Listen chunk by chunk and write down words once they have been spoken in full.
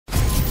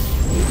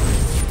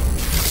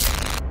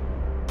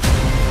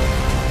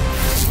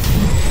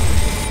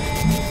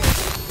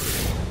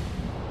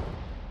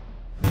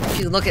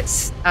look at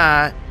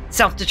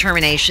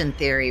self-determination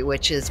theory,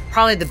 which is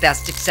probably the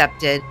best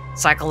accepted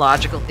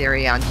psychological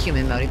theory on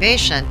human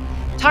motivation,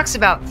 it talks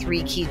about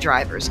three key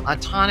drivers: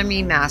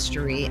 autonomy,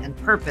 mastery, and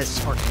purpose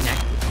or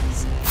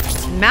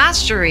connectedness.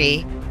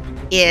 Mastery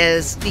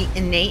is the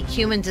innate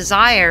human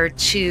desire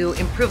to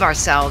improve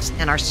ourselves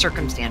and our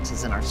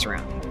circumstances and our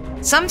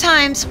surroundings.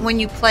 Sometimes when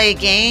you play a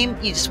game,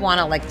 you just want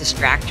to like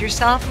distract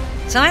yourself.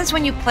 Sometimes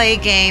when you play a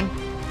game,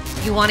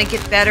 you want to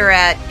get better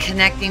at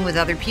connecting with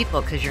other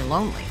people because you're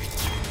lonely.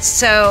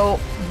 So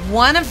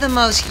one of the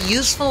most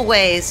useful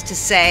ways to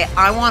say,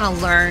 I want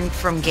to learn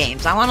from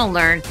games, I want to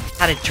learn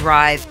how to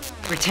drive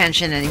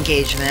retention and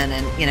engagement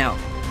and,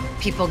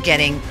 people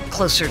getting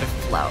closer to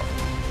flow,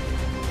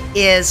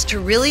 is to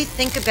really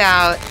think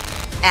about,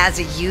 as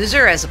a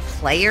user, as a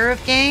player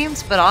of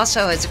games, but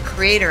also as a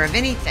creator of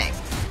anything,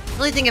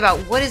 really think about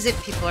what is it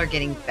people are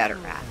getting better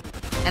at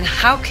and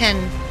how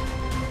can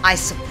I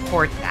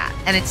support that.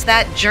 And it's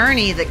that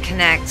journey that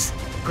connects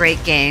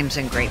great games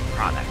and great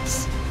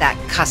products, that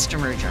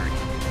customer journey.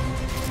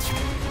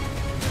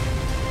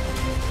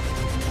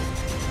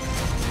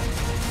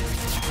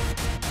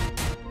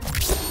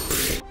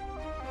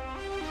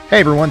 Hey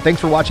everyone, thanks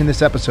for watching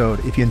this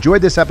episode. If you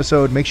enjoyed this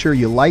episode, make sure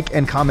you like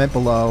and comment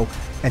below.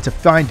 And to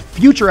find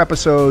future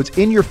episodes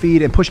in your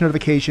feed and push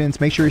notifications,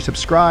 make sure you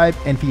subscribe.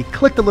 And if you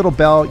click the little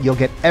bell, you'll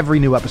get every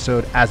new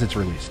episode as it's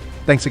released.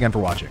 Thanks again for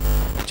watching.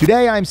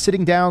 Today, I'm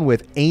sitting down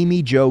with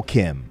Amy Jo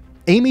Kim.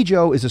 Amy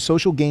Jo is a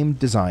social game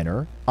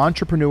designer,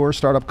 entrepreneur,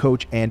 startup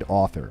coach, and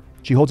author.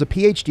 She holds a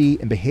PhD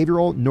in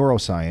Behavioral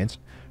Neuroscience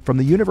from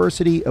the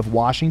University of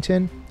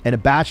Washington and a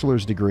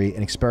bachelor's degree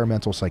in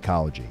experimental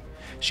psychology.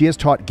 She has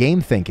taught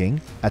game thinking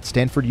at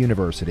Stanford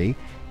University,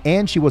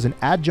 and she was an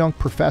adjunct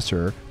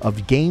professor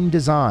of game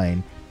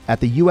design at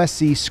the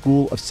USC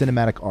School of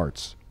Cinematic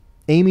Arts.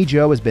 Amy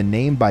Jo has been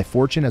named by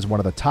Fortune as one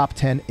of the top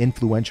 10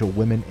 influential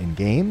women in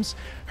games.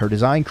 Her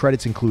design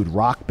credits include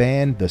Rock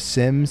Band, The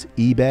Sims,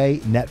 eBay,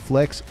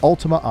 Netflix,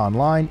 Ultima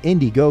Online,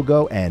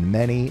 Indiegogo, and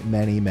many,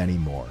 many, many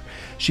more.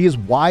 She is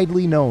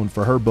widely known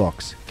for her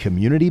books,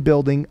 Community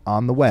Building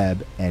on the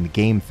Web and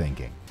Game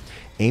Thinking.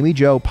 Amy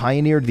Jo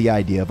pioneered the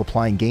idea of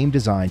applying game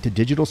design to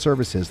digital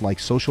services like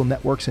social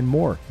networks and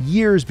more,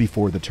 years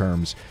before the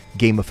terms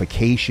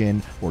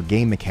gamification or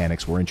game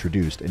mechanics were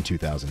introduced in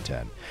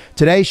 2010.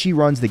 Today, she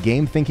runs the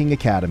Game Thinking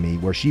Academy,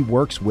 where she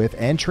works with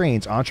and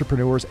trains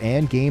entrepreneurs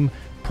and game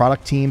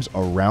product teams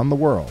around the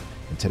world.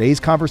 In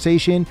today's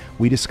conversation,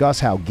 we discuss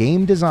how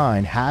game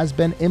design has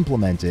been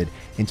implemented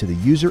into the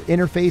user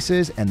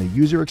interfaces and the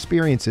user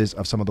experiences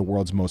of some of the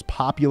world's most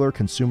popular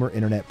consumer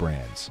internet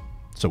brands.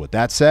 So with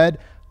that said,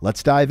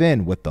 let's dive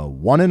in with the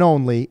one and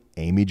only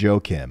Amy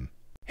Jo Kim.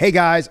 Hey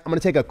guys, I'm going to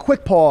take a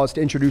quick pause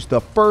to introduce the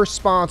first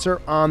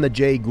sponsor on the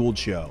Jay Gould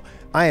Show.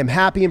 I am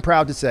happy and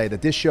proud to say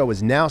that this show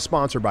is now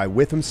sponsored by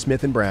Withum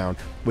Smith & Brown,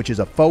 which is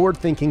a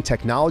forward-thinking,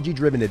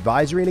 technology-driven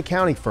advisory and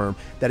accounting firm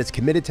that is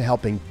committed to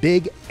helping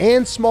big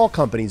and small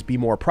companies be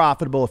more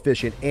profitable,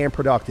 efficient, and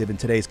productive in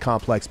today's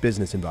complex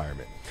business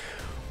environment.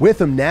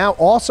 Withum now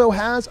also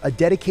has a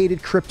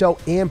dedicated crypto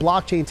and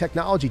blockchain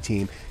technology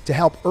team to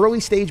help early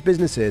stage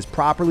businesses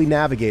properly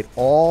navigate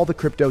all the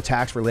crypto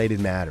tax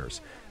related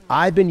matters.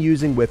 I've been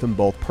using Withum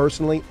both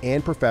personally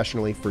and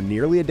professionally for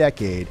nearly a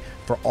decade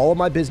for all of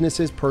my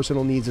business's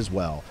personal needs as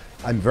well.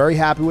 I'm very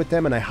happy with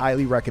them and I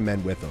highly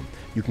recommend Withum.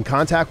 You can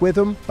contact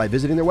Withum by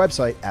visiting their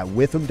website at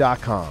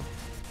withum.com.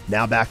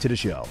 Now back to the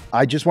show.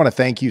 I just want to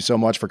thank you so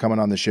much for coming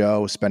on the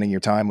show, spending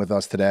your time with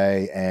us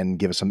today, and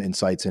give us some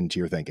insights into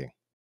your thinking.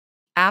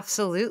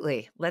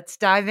 Absolutely. Let's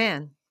dive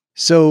in.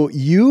 So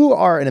you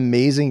are an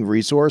amazing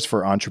resource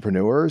for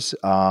entrepreneurs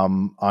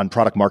on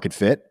product market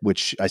fit,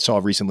 which I saw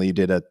recently you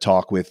did a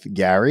talk with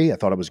Gary. I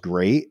thought it was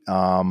great,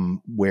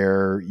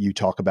 where you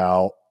talk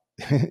about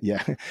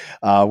the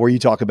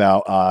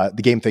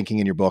game thinking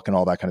in your book and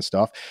all that kind of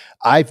stuff.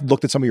 I've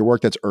looked at some of your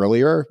work that's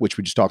earlier, which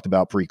we just talked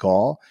about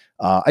pre-call.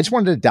 I just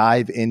wanted to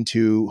dive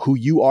into who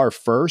you are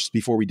first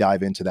before we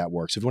dive into that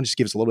work. So if you want to just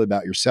give us a little bit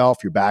about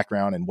yourself, your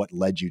background, and what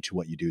led you to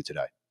what you do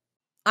today.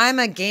 I'm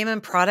a game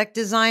and product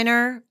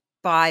designer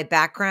by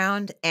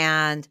background,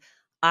 and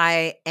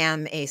I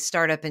am a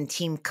startup and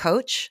team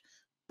coach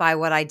by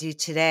what I do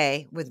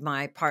today with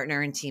my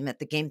partner and team at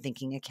the Game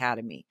Thinking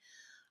Academy.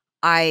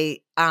 My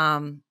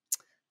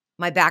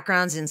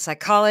background's in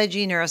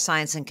psychology,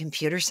 neuroscience, and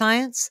computer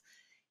science,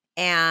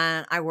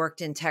 and I worked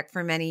in tech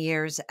for many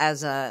years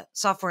as a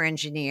software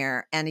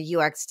engineer and a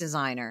UX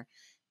designer,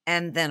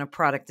 and then a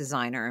product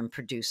designer and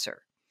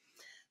producer.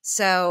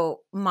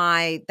 So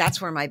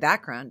that's where my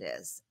background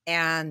is.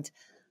 And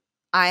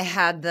I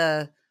had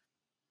the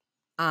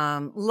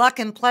luck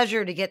and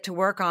pleasure to get to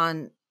work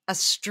on a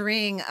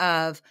string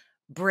of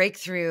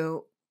breakthrough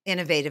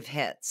innovative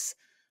hits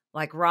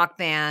like Rock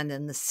Band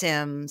and The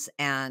Sims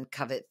and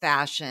Covet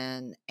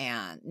Fashion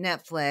and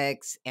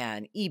Netflix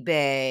and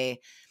eBay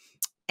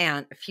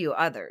and a few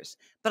others.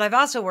 But I've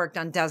also worked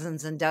on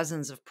dozens and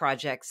dozens of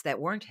projects that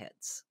weren't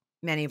hits,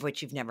 many of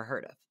which you've never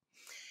heard of.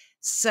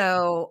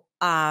 So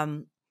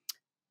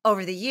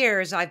over the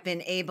years, I've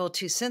been able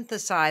to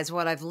synthesize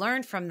what I've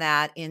learned from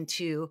that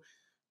into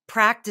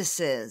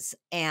practices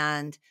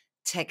and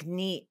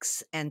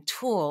techniques and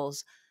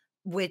tools,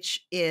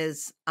 which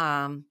is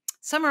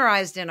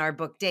summarized in our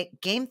book,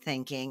 Game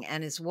Thinking,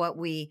 and is what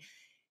we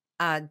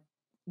uh,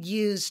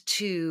 use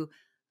to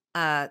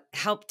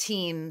help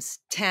teams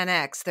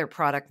 10x their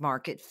product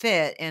market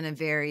fit in a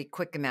very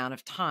quick amount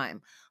of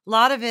time. A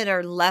lot of it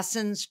are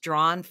lessons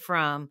drawn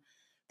from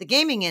the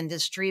gaming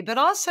industry, but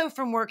also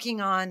from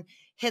working on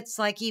hits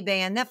like eBay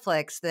and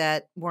Netflix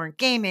that weren't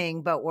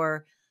gaming, but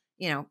were,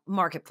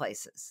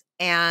 marketplaces.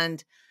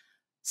 And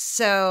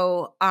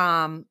so,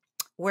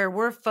 where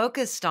we're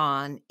focused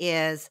on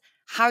is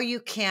how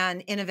you can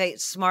innovate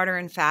smarter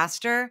and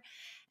faster,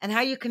 and how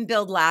you can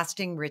build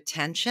lasting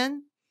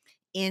retention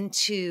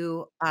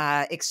into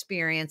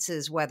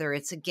experiences, whether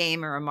it's a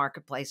game or a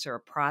marketplace or a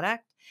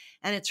product.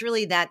 And it's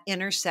really that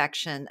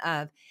intersection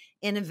of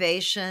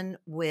innovation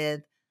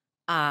with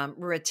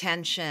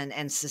retention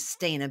and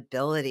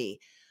sustainability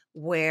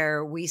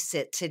where we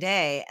sit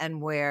today,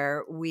 and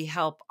where we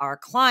help our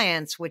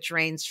clients, which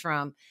range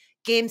from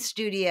game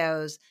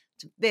studios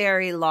to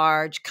very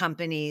large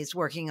companies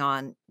working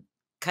on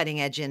cutting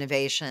edge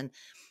innovation,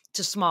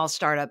 to small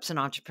startups and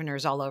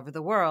entrepreneurs all over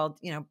the world,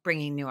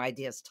 bringing new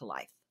ideas to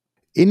life.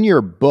 In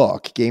your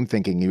book, Game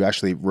Thinking, you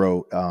actually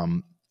wrote,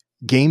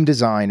 game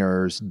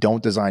designers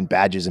don't design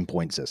badges and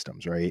point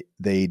systems, right?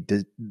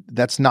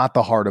 That's not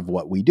the heart of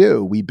what we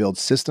do. We build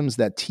systems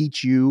that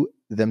teach you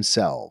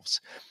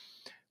themselves.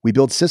 We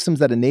build systems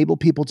that enable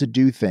people to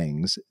do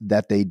things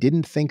that they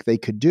didn't think they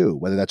could do,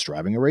 whether that's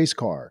driving a race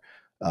car,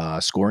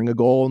 scoring a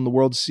goal in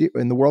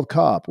the World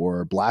Cup,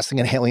 or blasting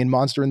an alien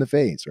monster in the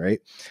face,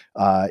 right?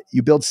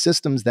 You build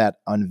systems that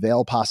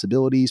unveil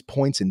possibilities.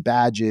 Points and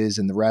badges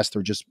and the rest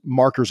are just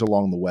markers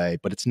along the way,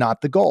 but it's not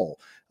the goal.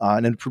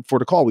 And then for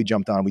the call we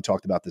jumped on, we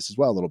talked about this as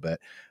well a little bit.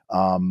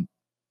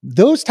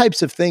 Those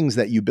types of things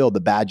that you build, the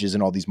badges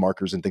and all these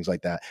markers and things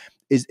like that,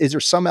 is there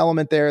some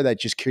element there that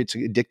just creates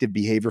addictive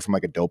behavior from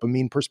like a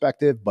dopamine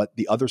perspective? But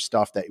the other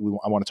stuff that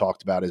I want to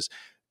talk about is,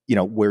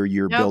 where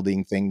you're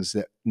building things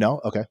that, no?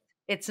 Okay.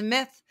 It's a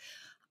myth.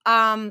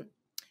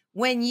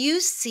 When you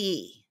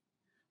see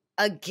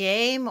a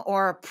game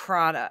or a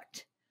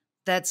product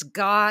that's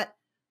got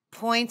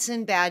points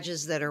and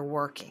badges that are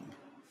working,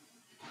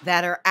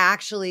 that are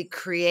actually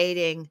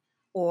creating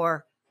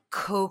or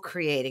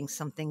co-creating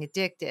something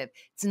addictive,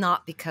 it's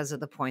not because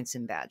of the points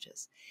and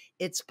badges.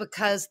 It's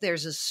because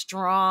there's a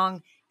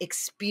strong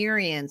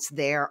experience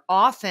there,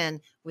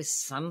 often with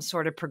some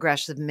sort of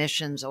progressive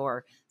missions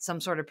or some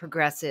sort of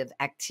progressive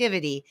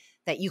activity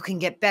that you can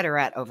get better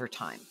at over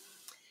time.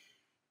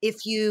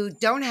 If you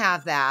don't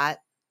have that,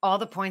 all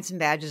the points and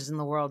badges in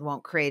the world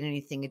won't create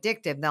anything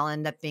addictive. They'll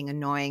end up being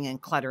annoying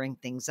and cluttering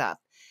things up.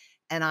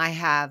 And I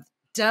have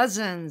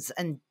dozens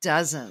and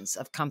dozens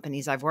of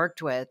companies I've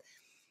worked with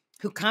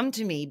who come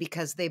to me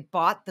because they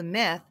bought the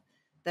myth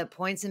that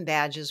points and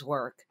badges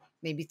work,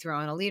 maybe throw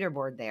in a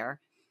leaderboard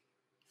there,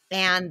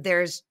 and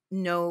there's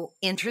no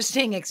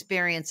interesting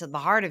experience at the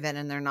heart of it,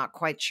 and they're not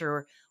quite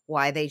sure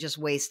why they just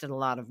wasted a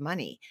lot of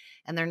money.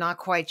 And they're not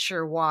quite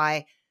sure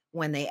why,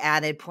 when they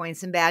added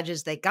points and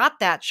badges, they got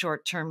that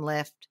short-term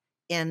lift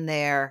in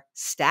their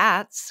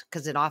stats,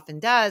 because it often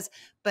does,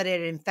 but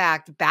it in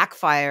fact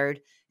backfired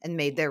and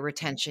made their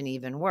retention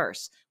even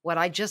worse. What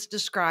I just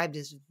described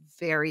is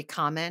very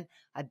common.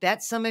 I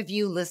bet some of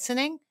you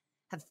listening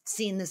have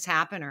seen this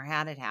happen or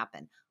had it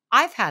happen.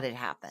 I've had it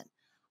happen.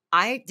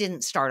 I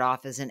didn't start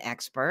off as an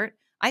expert.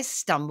 I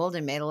stumbled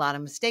and made a lot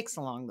of mistakes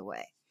along the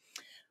way.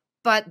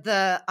 But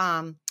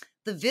the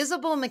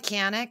visible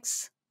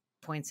mechanics,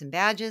 points and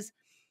badges,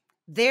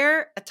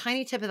 they're a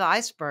tiny tip of the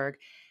iceberg.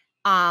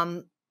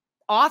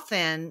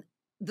 Often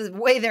the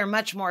way they're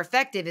much more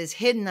effective is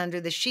hidden under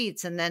the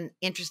sheets, and then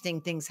interesting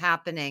things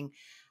happening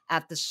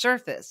at the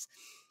surface.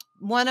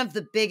 One of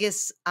the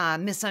biggest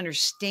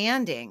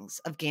misunderstandings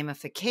of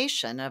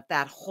gamification, of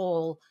that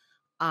whole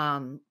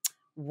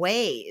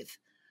wave,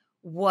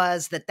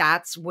 was that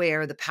that's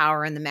where the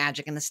power and the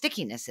magic and the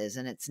stickiness is,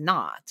 and it's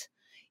not.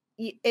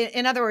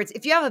 In other words,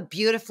 if you have a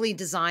beautifully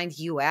designed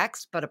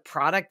UX, but a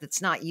product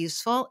that's not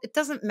useful, it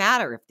doesn't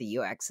matter if the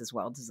UX is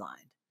well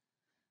designed.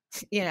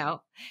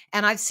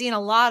 And I've seen a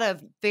lot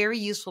of very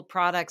useful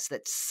products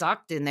that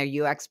sucked in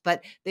their UX,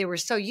 but they were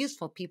so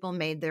useful, people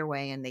made their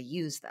way and they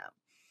used them.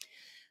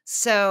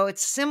 So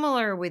it's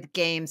similar with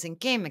games and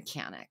game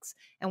mechanics.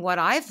 And what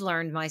I've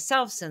learned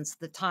myself since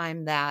the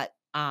time that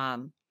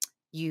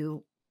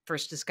you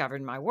first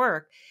discovered my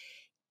work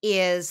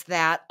is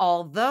that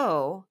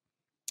although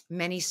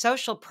many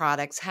social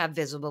products have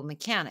visible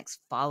mechanics,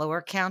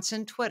 follower counts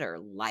in Twitter,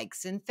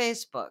 likes in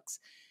Facebooks,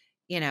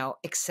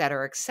 et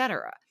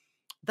cetera,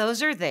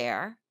 those are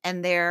there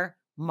and they're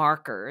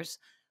markers,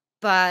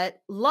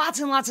 but lots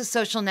and lots of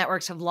social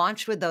networks have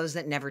launched with those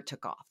that never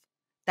took off.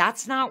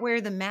 That's not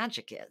where the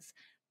magic is.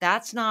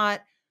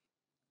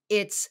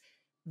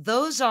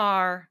 Those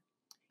are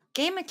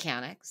game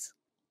mechanics.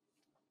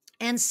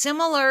 And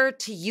similar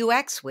to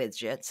UX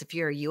widgets, if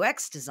you're a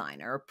UX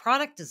designer or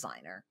product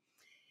designer,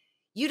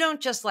 You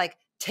don't just like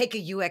take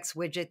a UX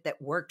widget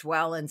that worked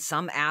well in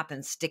some app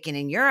and stick it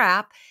in your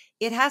app.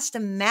 It has to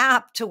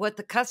map to what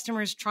the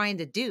customer is trying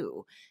to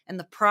do and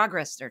the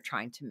progress they're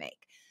trying to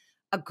make.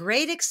 A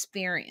great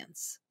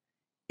experience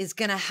is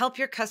going to help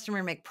your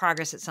customer make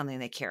progress at something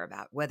they care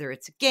about, whether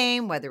it's a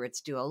game, whether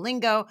it's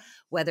Duolingo,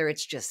 whether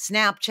it's just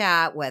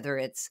Snapchat, whether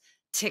it's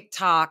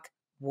TikTok,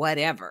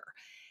 whatever.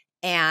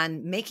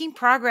 And making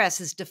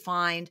progress is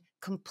defined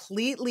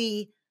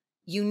completely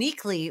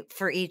uniquely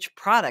for each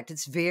product.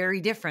 It's very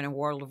different in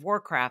World of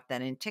Warcraft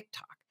than in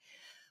TikTok,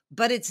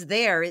 but it's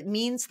there. It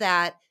means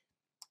that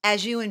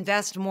as you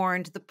invest more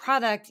into the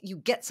product, you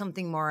get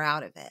something more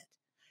out of it,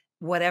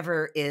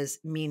 whatever is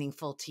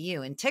meaningful to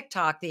you. In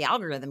TikTok, the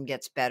algorithm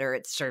gets better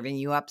at serving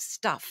you up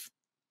stuff,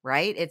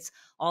 right? It's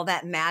all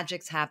that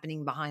magic's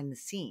happening behind the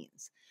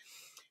scenes.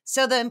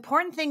 So the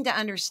important thing to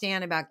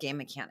understand about game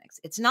mechanics,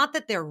 it's not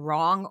that they're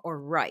wrong or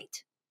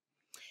right.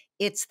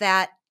 It's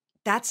that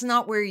that's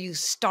not where you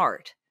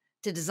start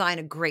to design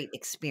a great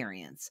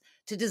experience.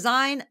 To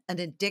design an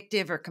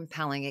addictive or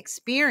compelling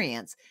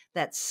experience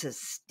that's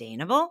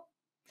sustainable,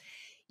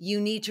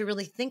 you need to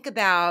really think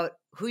about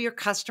who your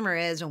customer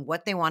is and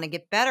what they want to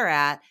get better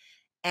at,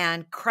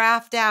 and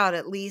craft out,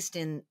 at least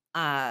in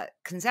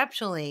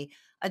conceptually,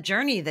 a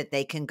journey that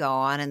they can go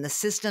on and the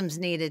systems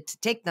needed to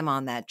take them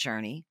on that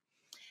journey.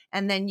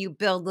 And then you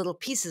build little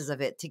pieces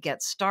of it to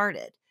get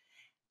started.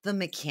 The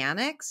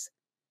mechanics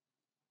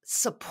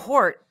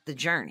support the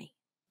journey.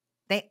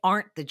 They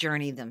aren't the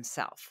journey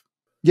themselves.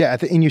 Yeah,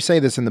 and you say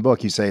this in the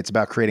book. You say it's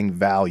about creating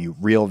value,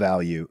 real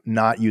value,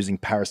 not using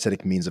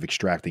parasitic means of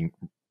extracting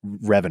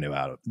revenue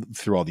out of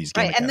through all these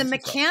game Right. And the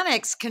mechanics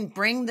mechanics can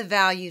bring the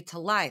value to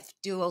life.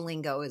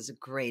 Duolingo is a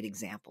great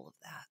example of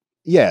that.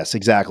 Yes,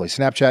 exactly.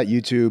 Snapchat,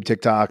 YouTube,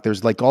 TikTok,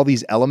 there's like all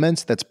these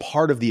elements that's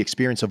part of the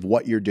experience of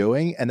what you're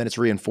doing. And then it's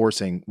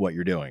reinforcing what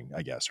you're doing,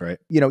 I guess, right?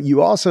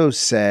 You also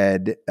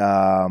said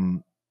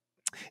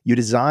you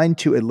designed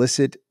to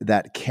elicit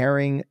that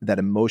caring, that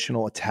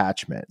emotional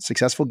attachment.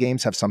 Successful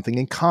games have something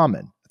in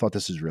common. I thought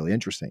this was really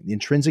interesting. The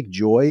intrinsic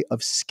joy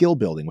of skill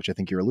building, which I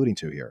think you're alluding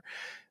to here.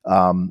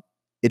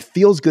 It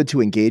feels good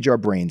to engage our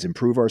brains,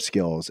 improve our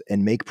skills,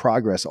 and make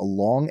progress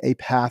along a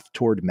path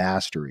toward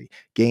mastery.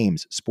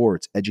 Games,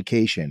 sports,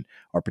 education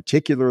are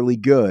particularly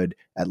good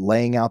at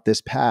laying out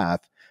this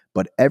path,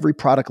 but every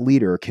product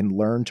leader can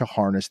learn to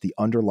harness the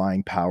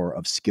underlying power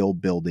of skill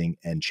building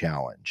and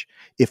challenge.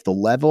 If the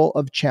level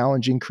of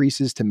challenge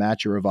increases to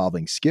match your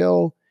evolving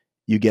skill,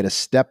 you get a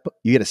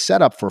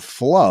setup for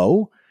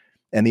flow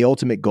and the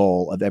ultimate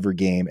goal of every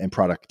game and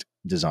product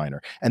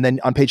designer. And then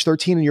on page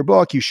 13 in your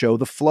book, you show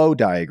the flow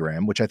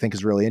diagram, which I think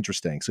is really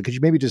interesting. So could you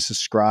maybe just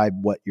describe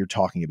what you're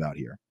talking about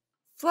here?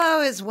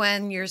 Flow is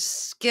when your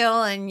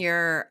skill and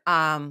your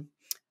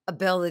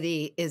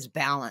ability is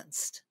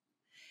balanced.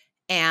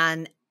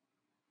 And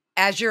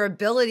as your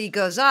ability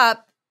goes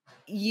up,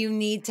 you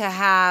need to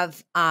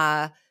have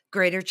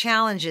greater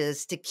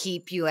challenges to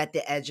keep you at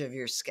the edge of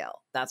your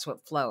skill. That's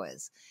what flow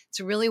is. It's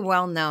a really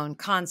well-known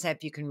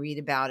concept. You can read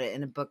about it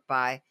in a book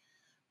by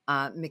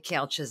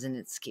Mikhail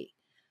Csikszentmihalyi.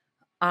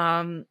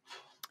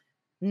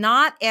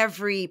 Not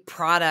every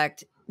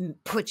product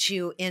puts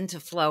you into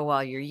flow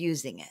while you're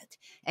using it.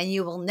 And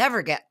you will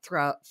never get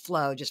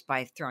flow just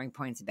by throwing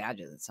points and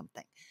badges at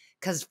something,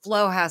 because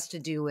flow has to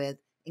do with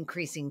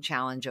increasing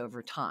challenge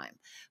over time.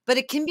 But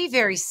it can be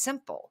very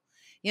simple.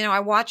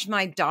 I watched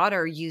my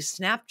daughter use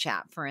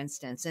Snapchat, for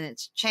instance, and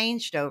it's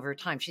changed over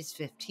time. She's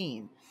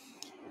 15.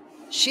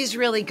 She's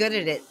really good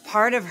at it.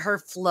 Part of her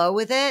flow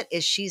with it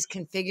is she's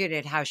configured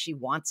it how she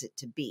wants it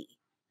to be.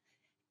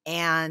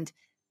 And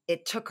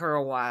it took her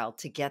a while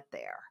to get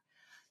there.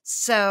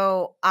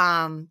 So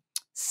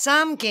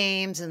some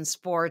games and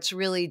sports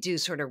really do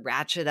sort of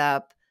ratchet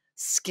up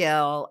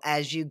skill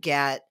as you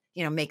get,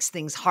 makes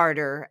things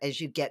harder as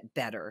you get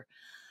better.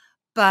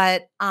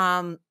 But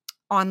on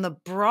the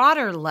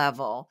broader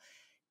level,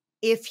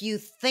 if you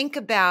think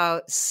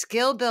about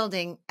skill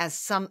building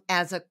as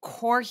a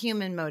core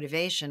human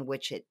motivation,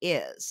 which it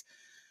is,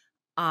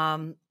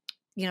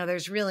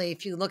 there's really,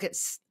 if you look at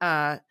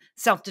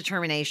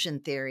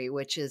self-determination theory,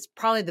 which is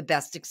probably the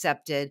best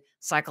accepted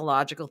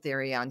psychological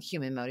theory on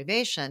human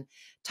motivation,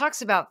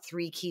 talks about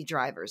three key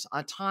drivers: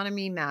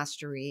 autonomy,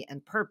 mastery,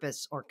 and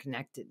purpose or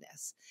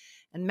connectedness.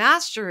 And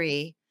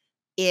mastery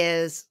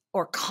is,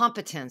 or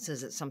competence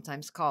as it's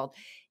sometimes called,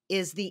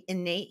 is the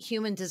innate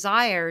human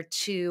desire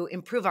to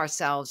improve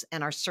ourselves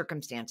and our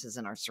circumstances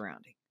and our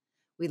surrounding.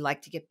 We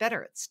like to get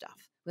better at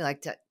stuff. We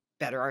like to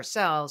better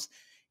ourselves,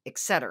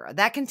 etc.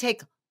 That can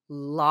take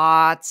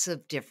lots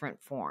of different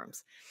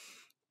forms.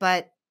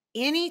 But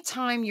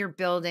anytime you're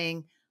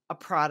building a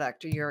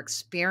product or you're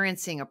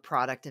experiencing a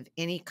product of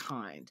any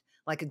kind,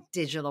 like a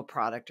digital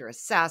product or a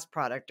SaaS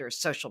product or a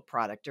social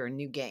product or a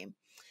new game,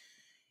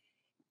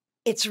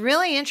 it's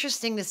really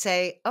interesting to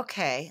say,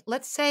 okay,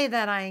 let's say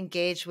that I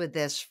engage with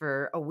this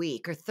for a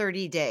week or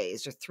 30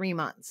 days or 3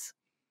 months.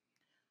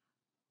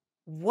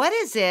 What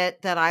is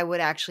it that I would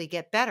actually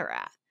get better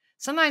at?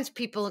 Sometimes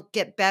people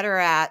get better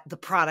at the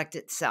product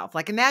itself.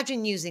 Like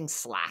imagine using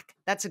Slack.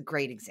 That's a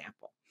great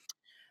example.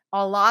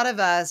 a lot of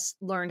us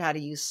learned how to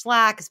use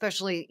Slack,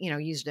 especially,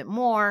 used it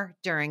more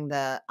during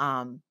the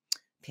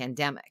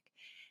pandemic.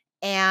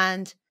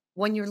 And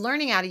when you're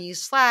learning how to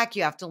use Slack,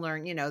 you have to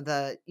learn,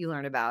 you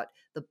learn about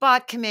the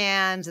bot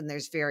commands, and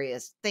there's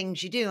various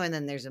things you do. And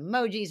then there's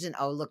emojis, and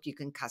oh, look, you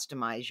can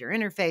customize your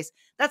interface.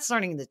 That's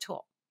learning the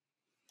tool.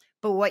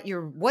 But what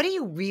are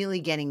you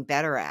really getting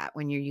better at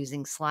when you're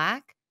using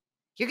Slack?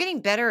 You're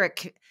getting better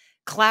at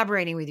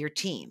collaborating with your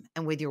team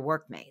and with your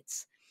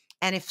workmates.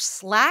 And if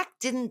Slack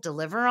didn't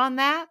deliver on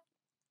that,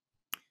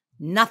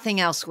 nothing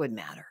else would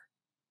matter.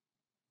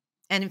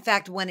 And in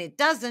fact, when it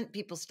doesn't,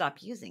 people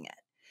stop using it.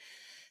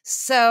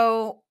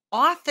 So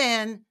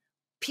often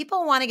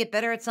people want to get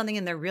better at something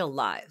in their real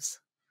lives.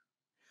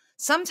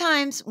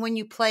 Sometimes when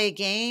you play a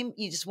game,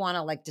 you just want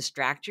to like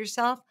distract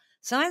yourself.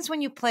 Sometimes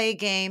when you play a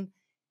game,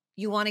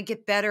 you want to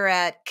get better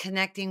at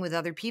connecting with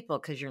other people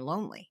because you're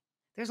lonely.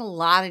 There's a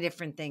lot of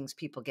different things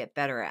people get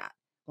better at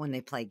when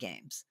they play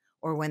games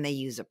or when they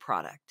use a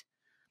product.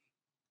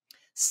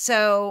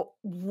 So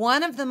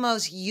one of the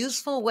most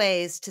useful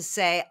ways to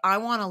say, I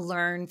want to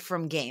learn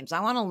from games, I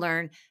want to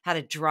learn how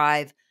to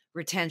drive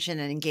retention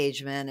and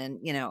engagement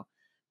and,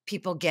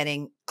 people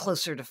getting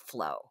closer to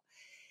flow,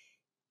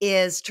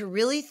 is to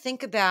really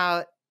think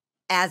about,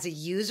 as a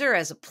user,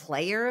 as a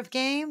player of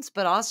games,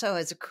 but also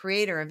as a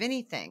creator of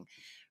anything,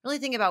 really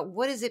think about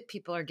what is it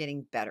people are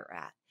getting better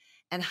at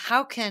and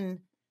how can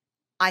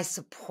I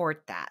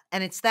support that?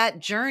 And it's that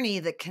journey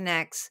that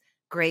connects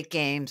great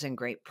games and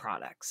great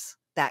products,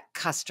 that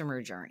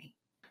customer journey.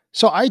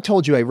 So I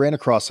told you I ran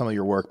across some of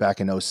your work back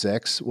in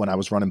 2006 when I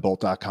was running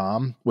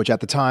Bolt.com, which at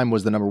the time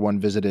was the #1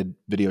 visited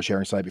video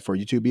sharing site before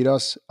YouTube beat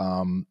us.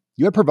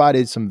 You had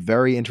provided some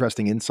very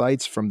interesting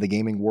insights from the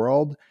gaming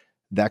world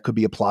that could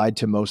be applied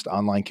to most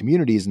online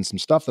communities and some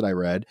stuff that I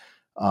read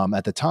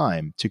at the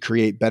time to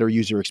create better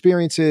user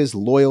experiences,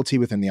 loyalty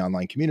within the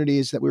online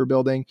communities that we were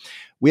building.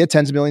 We had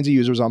tens of millions of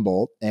users on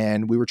Bolt,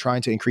 and we were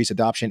trying to increase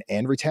adoption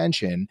and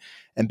retention.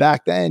 And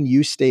back then,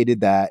 you stated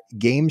that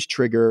games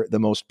trigger the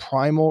most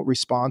primal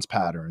response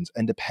patterns,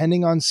 and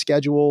depending on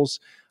schedules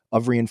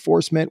of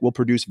reinforcement, will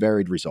produce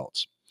varied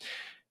results.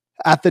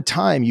 At the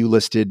time, you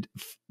listed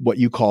what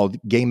you called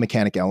game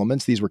mechanic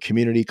elements. These were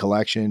community,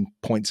 collection,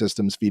 point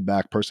systems,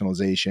 feedback,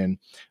 personalization.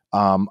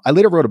 I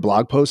later wrote a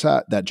blog post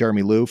that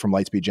Jeremy Liu from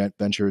Lightspeed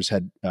Ventures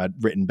had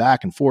written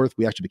back and forth.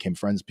 We actually became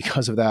friends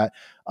because of that,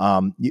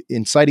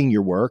 inciting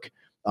your work.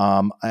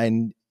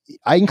 And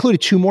I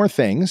included 2 more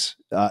things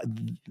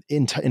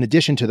in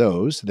addition to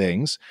those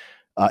things.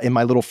 In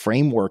my little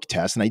framework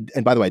test.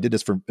 And by the way, I did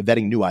this for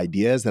vetting new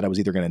ideas that I was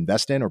either going to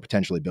invest in or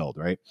potentially build,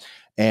 right?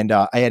 And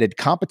I added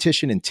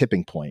competition and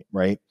tipping point,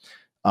 right?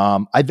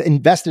 I've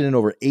invested in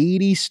over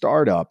 80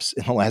 startups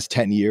in the last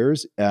 10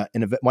 years.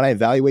 And when I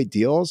evaluate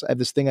deals, I have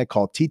this thing I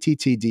call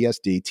TTT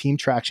DSD, team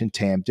traction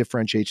TAM,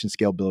 differentiation,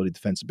 scalability,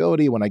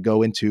 defensibility. When I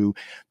go into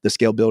the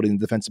scalability and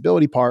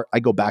defensibility part,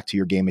 I go back to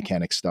your game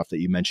mechanics stuff that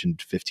you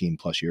mentioned 15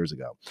 plus years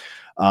ago.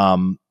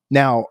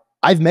 Now,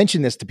 I've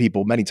mentioned this to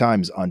people many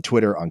times on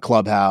Twitter, on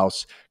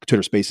Clubhouse,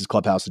 Twitter Spaces,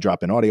 Clubhouse, the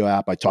drop-in audio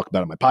app. I talk about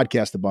it on my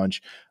podcast a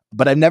bunch,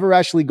 but I've never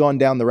actually gone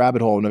down the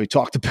rabbit hole and we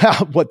talked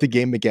about what the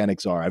game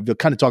mechanics are. I've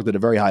kind of talked at a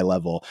very high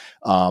level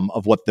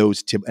of what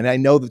those and I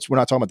know that we're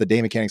not talking about the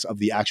game mechanics of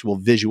the actual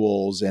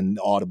visuals and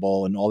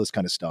audible and all this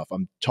kind of stuff.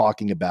 I'm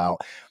talking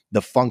about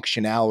the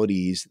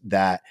functionalities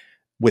that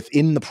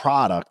within the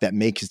product that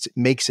makes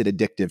it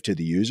addictive to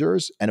the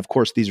users. And of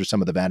course, these are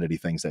some of the vanity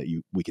things that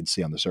we can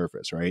see on the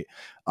surface, right?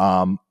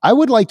 I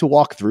would like to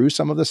walk through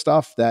some of the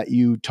stuff that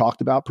you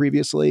talked about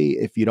previously,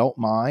 if you don't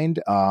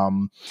mind.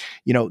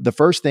 The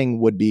first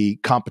thing would be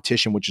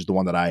competition, which is the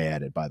one that I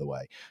added, by the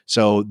way.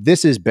 So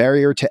this is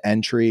barrier to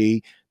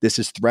entry. This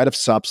is threat of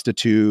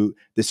substitute.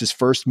 This is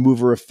first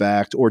mover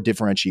effect or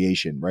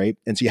differentiation, right?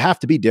 And so you have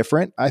to be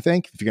different, I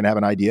think, if you're going to have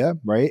an idea,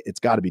 right? It's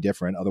got to be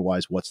different.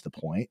 Otherwise, what's the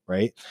point,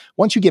 right?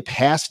 Once you get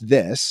past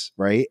this,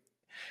 right,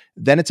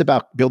 then it's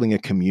about building a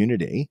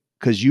community,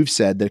 because you've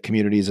said that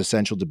community is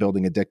essential to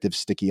building addictive,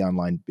 sticky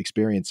online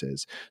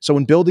experiences. So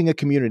in building a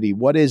community,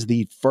 what is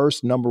the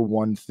first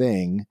 #1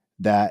 thing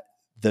that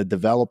the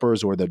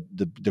developers or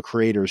the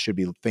creators should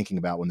be thinking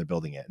about when they're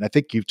building it? And I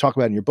think you've talked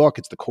about in your book,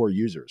 it's the core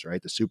users, right?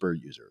 The super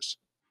users.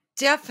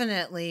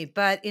 Definitely.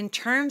 But in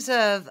terms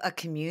of a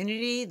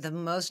community, the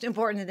most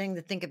important thing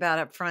to think about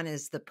up front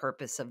is the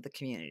purpose of the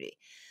community,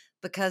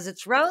 because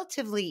it's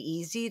relatively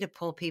easy to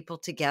pull people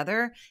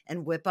together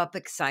and whip up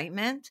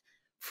excitement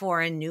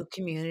for a new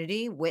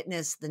community.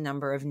 Witness the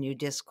number of new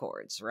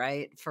discords,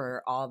 right?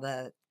 For all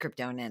the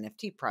crypto and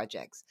NFT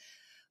projects.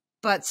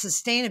 But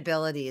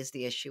sustainability is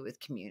the issue with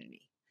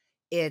community.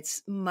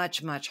 It's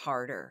much, much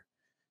harder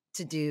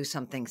to do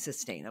something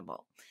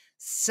sustainable.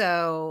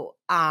 So,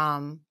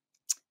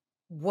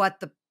 what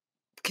the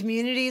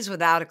communities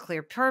without a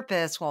clear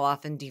purpose will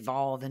often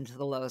devolve into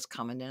the lowest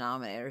common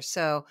denominator.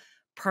 So,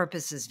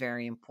 purpose is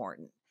very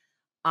important.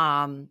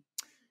 And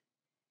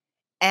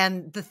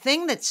the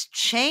thing that's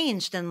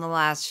changed in the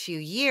last few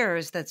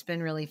years that's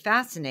been really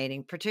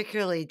fascinating,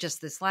 particularly just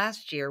this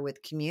last year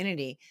with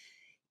community,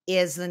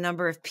 is the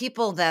number of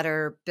people that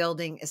are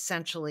building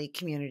essentially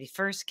community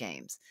first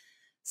games.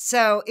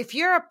 So if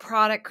you're a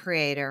product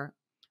creator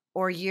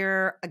or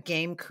you're a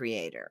game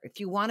creator, if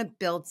you want to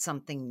build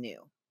something new,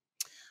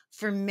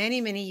 for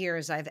many, many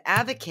years, I've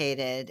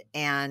advocated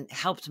and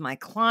helped my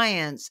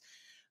clients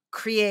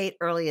create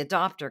early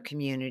adopter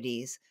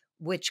communities,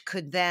 which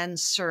could then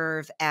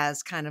serve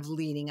as kind of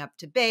leading up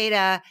to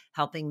beta,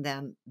 helping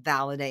them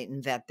validate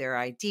and vet their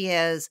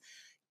ideas,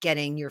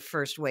 getting your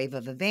first wave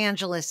of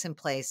evangelists in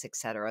place, et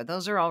cetera.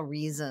 Those are all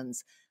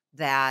reasons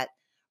that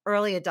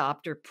early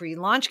adopter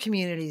pre-launch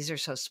communities are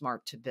so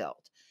smart to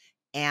build.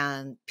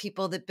 And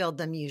people that build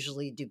them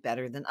usually do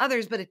better than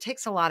others, but it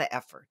takes a lot of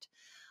effort.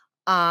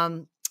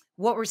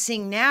 What we're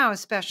seeing now,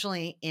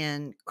 especially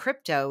in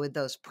crypto with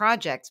those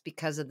projects,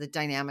 because of the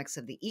dynamics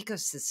of the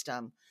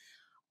ecosystem,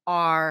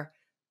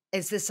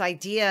 is this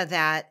idea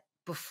that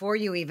before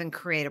you even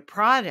create a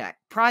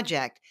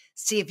project,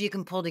 see if you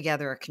can pull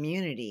together a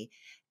community,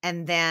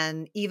 and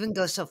then even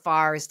go so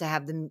far as to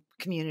have the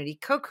community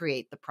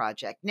co-create the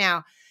project.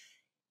 Now,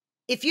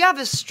 if you have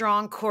a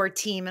strong core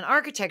team and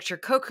architecture,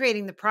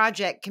 co-creating the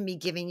project can be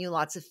giving you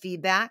lots of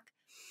feedback.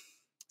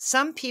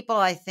 Some people,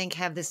 I think,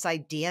 have this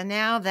idea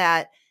now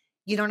that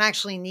you don't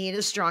actually need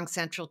a strong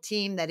central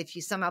team, that if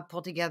you somehow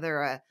pull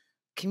together a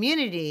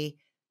community,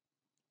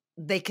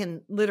 they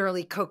can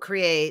literally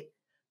co-create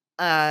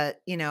a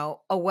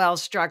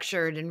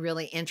well-structured and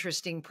really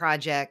interesting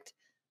project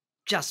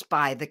just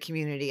by the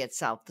community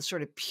itself, the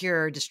sort of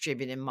pure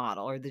distributed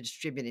model or the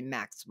distributed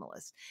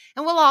maximalist.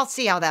 And we'll all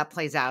see how that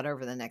plays out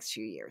over the next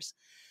few years.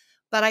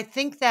 But I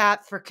think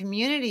that for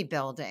community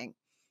building,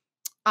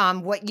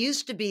 what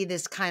used to be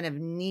this kind of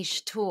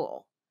niche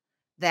tool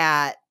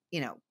that,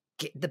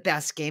 the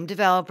best game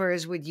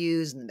developers would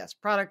use and the best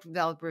product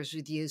developers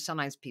would use,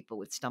 sometimes people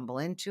would stumble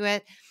into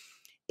it,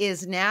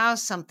 is now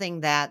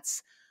something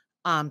that's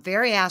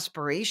very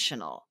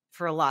aspirational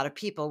for a lot of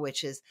people,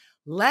 which is,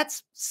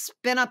 let's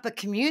spin up a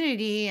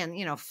community and,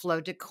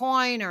 float a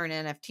coin or an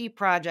NFT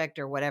project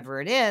or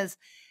whatever it is,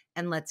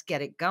 and let's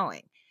get it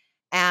going.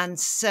 And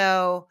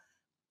so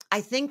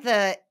I think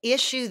the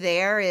issue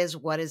there is,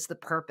 what is the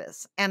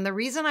purpose? And the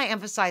reason I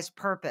emphasize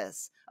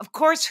purpose, of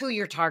course, who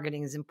you're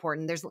targeting is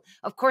important.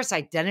 Of course,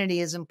 identity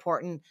is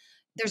important.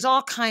 There's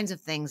all kinds of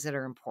things that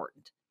are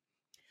important.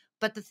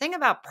 But the thing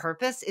about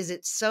purpose is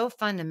it's so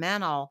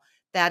fundamental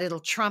that it'll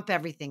trump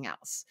everything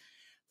else.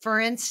 For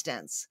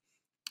instance,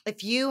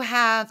 if you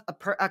have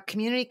a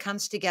community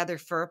comes together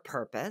for a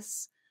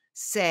purpose,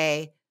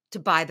 say to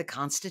buy the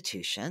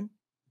Constitution,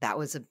 that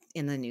was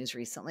in the news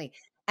recently,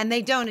 and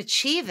they don't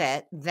achieve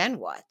it, then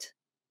what?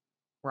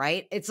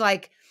 Right? It's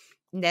like,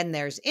 then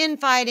there's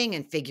infighting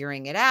and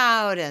figuring it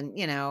out, and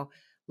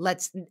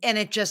and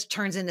it just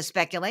turns into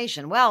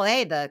speculation. Well,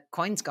 hey, the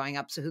coin's going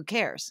up, so who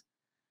cares?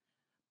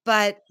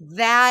 But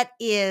that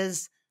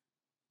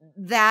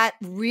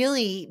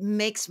really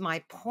makes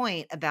my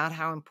point about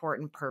how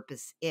important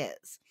purpose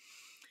is.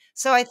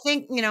 So I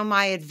think,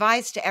 my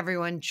advice to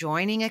everyone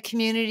joining a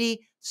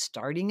community,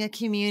 starting a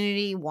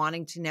community,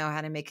 wanting to know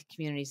how to make a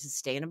community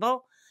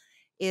sustainable,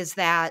 is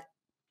that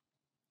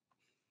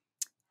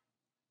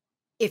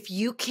if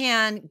you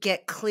can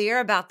get clear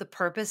about the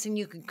purpose and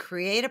you can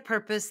create a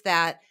purpose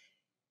that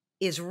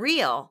is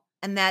real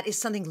and that is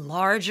something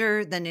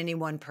larger than any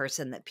one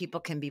person that people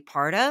can be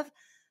part of,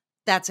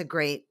 that's a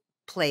great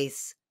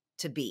place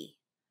to be.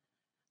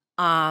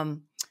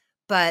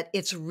 But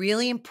it's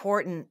really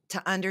important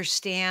to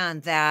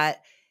understand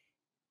that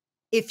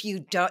if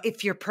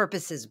your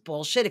purpose is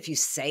bullshit, if you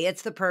say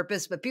it's the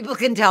purpose, but people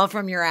can tell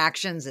from your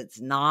actions it's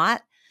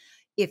not.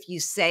 If you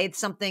say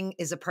something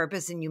is a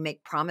purpose and you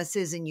make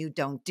promises and you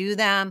don't do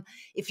them,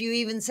 if you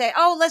even say,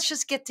 oh, let's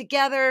just get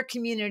together,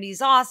 community's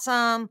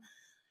awesome.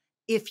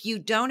 If you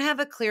don't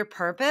have a clear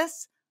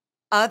purpose,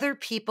 other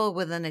people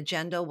with an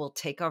agenda will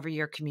take over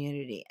your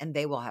community and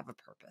they will have a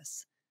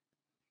purpose.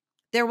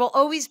 There will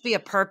always be a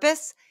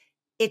purpose.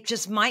 It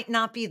just might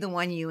not be the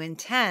one you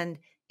intend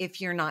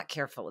if you're not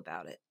careful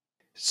about it.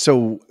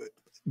 So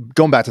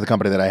going back to the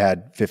company that I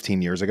had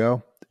 15 years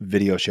ago,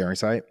 video sharing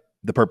site,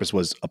 the purpose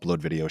was upload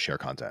video, share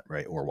content,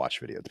 right? Or watch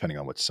video, depending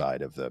on which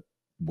side of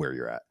where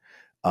you're at.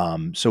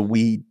 So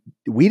we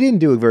didn't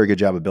do a very good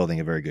job of building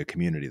a very good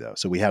community though.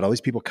 So we had all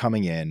these people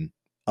coming in,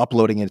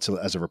 uploading it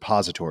as a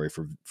repository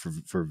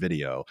for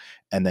video.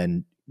 And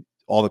then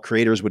all the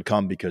creators would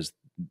come because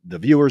the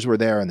viewers were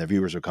there, and the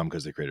viewers would come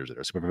because the creators were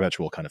there. So a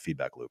perpetual kind of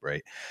feedback loop,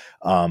 right?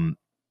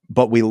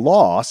 But we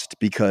lost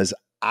because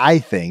I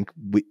think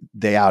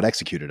they out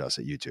executed us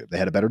at YouTube. They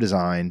had a better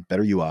design,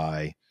 better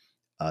UI.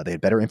 They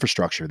had better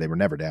infrastructure. They were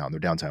never down. Their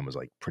downtime was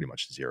like pretty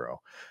much zero.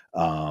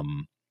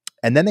 And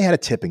then they had a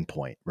tipping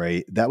point,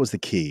 right? That was the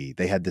key.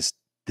 They had this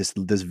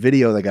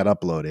video that got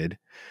uploaded,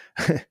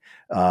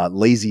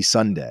 Lazy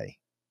Sunday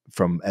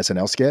from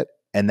SNL skit.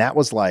 And that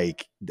was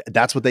like,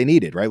 that's what they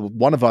needed, right?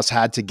 One of us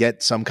had to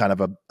get some kind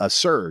of a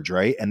surge,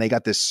 right? And they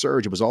got this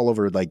surge. It was all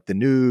over like the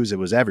news. It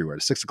was everywhere.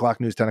 The 6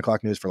 o'clock news, 10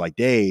 o'clock news for like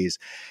days.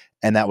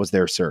 and that was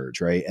their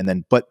surge, right? And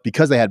then, but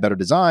because they had better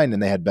design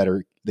and they had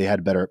better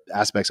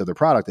aspects of their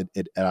product,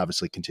 it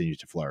obviously continued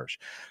to flourish.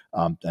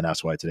 And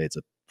that's why today it's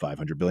a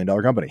 $500 billion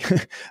company.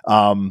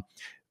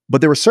 But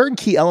there were certain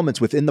key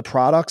elements within the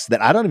products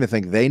that I don't even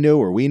think they knew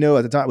or we knew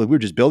at the time. Like, we were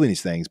just building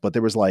these things, but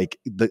there was like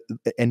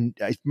and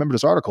I remember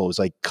this article, it was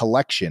like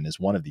collection is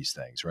one of these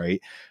things,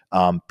 right?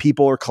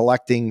 People are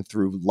collecting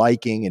through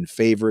liking and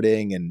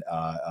favoriting and,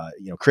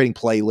 creating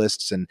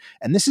playlists.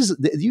 And this is,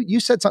 you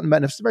said something about,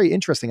 and it's very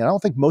interesting. And I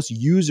don't think most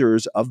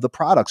users of the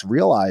products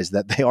realize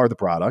that they are the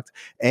product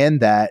and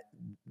that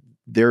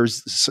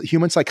there's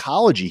human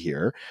psychology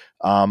here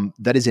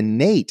that is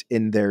innate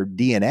in their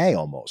DNA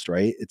almost,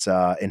 right? It's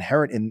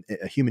inherent in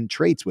human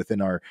traits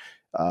within our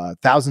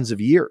thousands of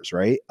years,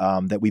 right?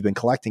 That we've been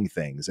collecting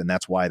things. And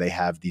that's why they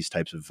have these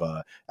types of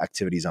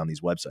activities on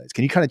these websites.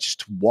 Can you kind of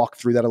just walk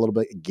through that a little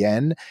bit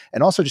again?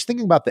 And also just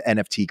thinking about the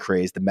NFT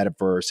craze, the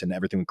metaverse and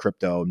everything with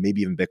crypto and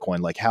maybe even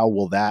Bitcoin, like how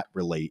will that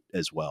relate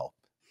as well?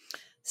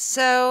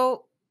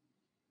 So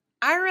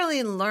I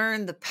really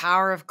learned the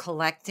power of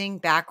collecting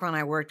back when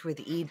I worked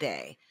with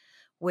eBay,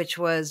 which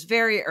was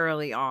very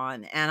early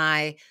on. And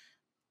I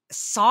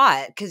saw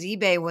it because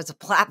eBay was a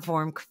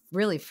platform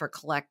really for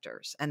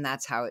collectors. And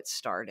that's how it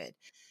started.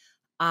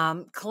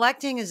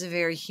 Collecting is a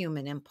very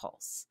human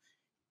impulse.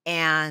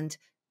 And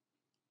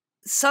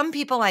some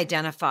people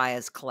identify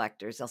as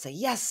collectors. They'll say,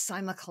 yes,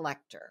 I'm a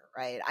collector,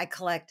 right? I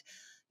collect,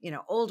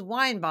 old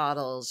wine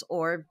bottles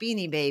or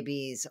Beanie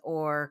Babies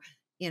or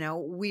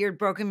weird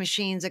broken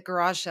machines at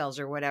garage sales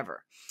or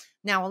whatever.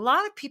 Now, a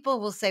lot of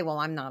people will say, well,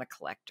 I'm not a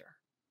collector,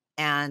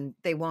 and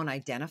they won't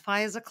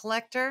identify as a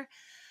collector.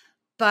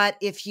 But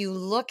if you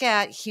look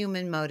at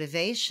human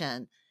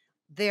motivation,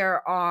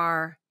 there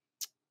are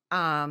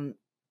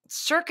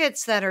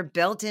circuits that are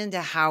built into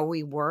how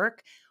we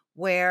work,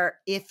 where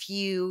if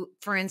you,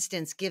 for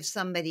instance, give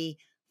somebody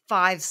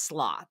 5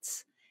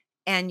 slots,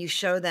 and you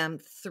show them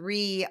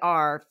 3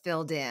 are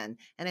filled in.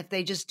 And if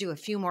they just do a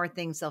few more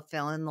things, they'll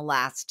fill in the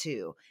last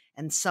 2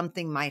 and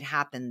something might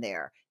happen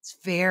there. It's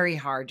very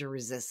hard to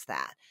resist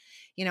that.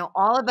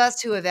 All of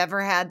us who have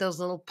ever had those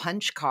little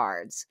punch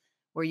cards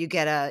where you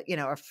get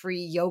a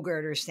free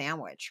yogurt or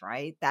sandwich,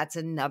 right? That's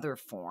another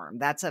form.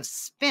 That's a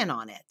spin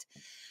on it.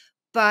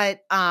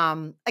 But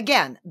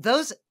again,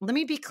 let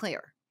me be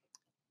clear.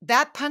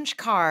 That punch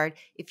card,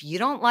 if you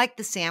don't like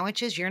the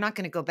sandwiches, you're not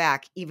going to go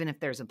back, even if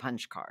there's a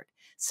punch card.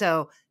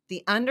 So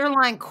the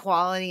underlying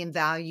quality and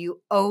value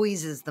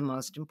always is the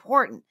most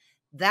important.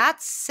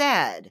 That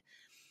said,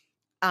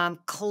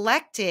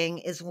 collecting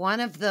is one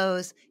of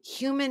those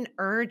human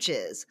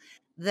urges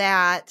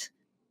that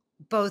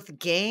both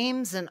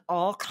games and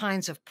all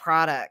kinds of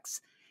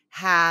products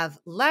have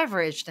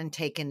leveraged and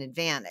taken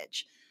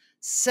advantage.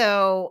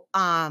 So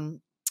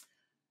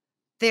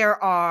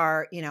there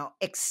are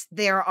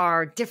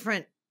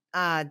different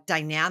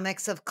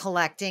dynamics of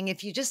collecting.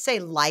 If you just say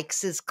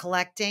likes is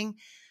collecting,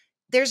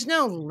 there's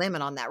no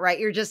limit on that, right?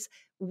 You're just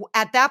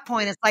at that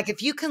point, it's like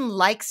if you can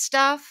like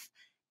stuff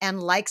and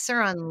likes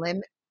are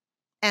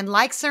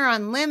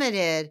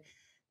unlimited,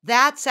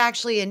 that's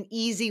actually an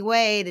easy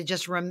way to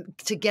just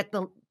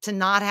to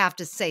not have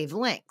to save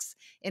links.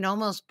 It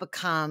almost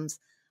becomes,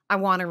 I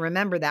want to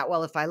remember that.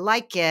 Well, if I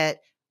like it,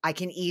 I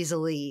can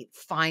easily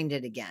find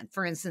it again.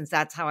 For instance,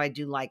 that's how I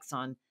do likes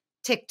on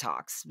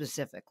TikTok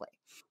specifically.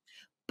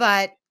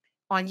 But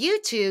on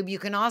YouTube, you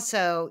can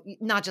also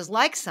not just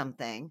like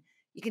something,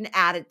 you can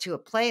add it to a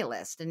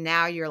playlist. And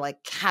now you're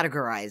like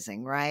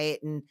categorizing, right?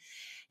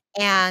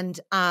 And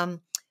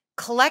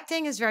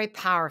collecting is very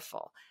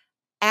powerful.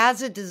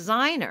 As a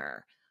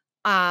designer,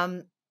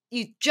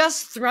 you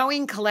just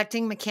throwing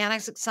collecting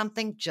mechanics at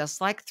something,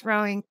 just like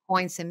throwing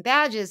points and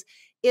badges,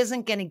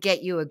 isn't going to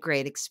get you a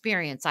great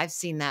experience. I've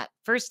seen that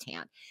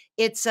firsthand.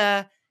 It's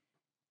a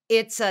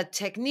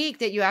technique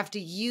that you have to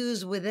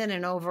use within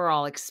an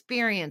overall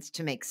experience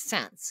to make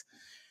sense.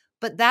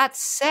 But that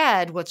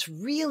said, what's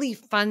really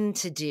fun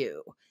to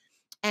do,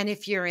 and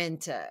if you're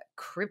into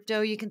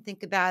crypto, you can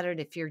think about it.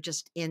 If you're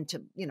just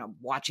into,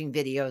 watching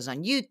videos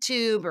on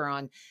YouTube or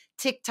on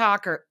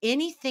TikTok or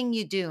anything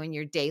you do in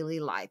your daily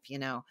life,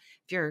 if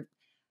you're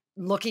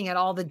looking at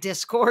all the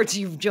Discords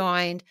you've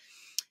joined,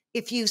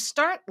 if you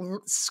start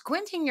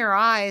squinting your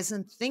eyes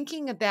and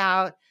thinking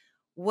about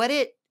what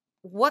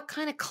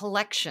kind of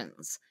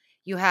collections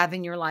you have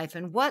in your life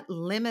and what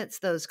limits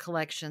those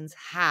collections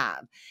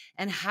have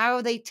and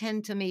how they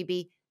tend to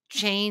maybe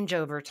change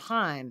over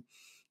time,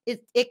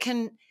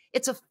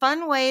 it's a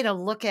fun way to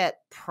look at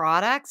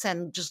products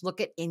and just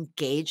look at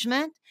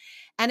engagement.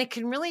 And it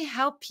can really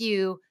help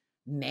you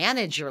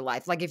manage your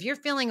life. Like if you're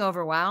feeling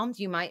overwhelmed,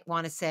 you might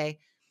want to say,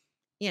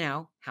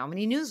 how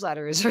many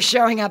newsletters are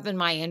showing up in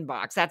my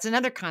inbox? That's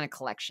another kind of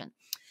collection.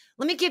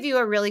 Let me give you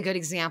a really good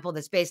example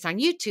that's based on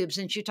YouTube,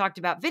 since you talked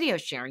about video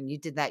sharing. You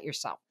did that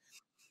yourself.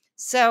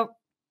 So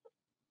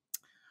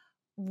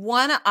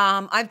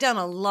I've done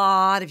a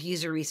lot of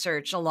user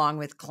research along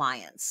with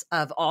clients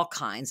of all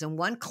kinds. And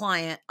one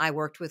client I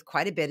worked with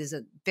quite a bit is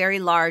a very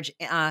large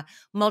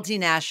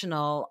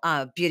multinational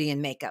beauty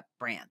and makeup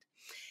brand.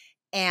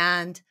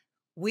 And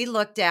we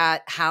looked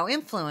at how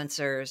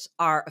influencers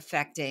are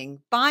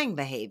affecting buying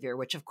behavior,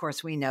 which of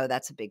course we know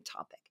that's a big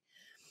topic.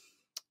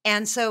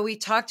 And so we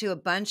talked to a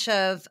bunch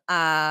of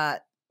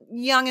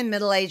young and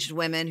middle-aged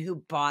women who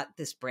bought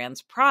this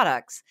brand's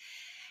products.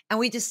 And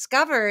we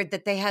discovered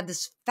that they had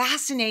this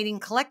fascinating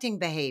collecting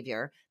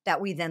behavior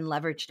that we then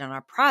leveraged on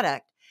our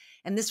product.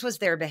 And this was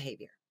their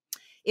behavior.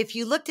 If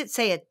you looked at,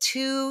 say, a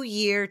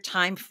 2-year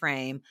time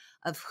frame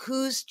of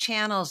whose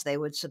channels they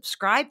would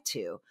subscribe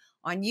to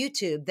on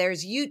YouTube,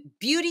 there's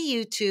Beauty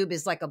YouTube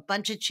is like a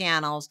bunch of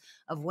channels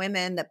of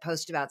women that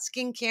post about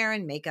skincare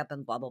and makeup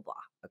and blah, blah, blah.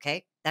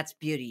 Okay. That's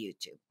Beauty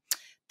YouTube.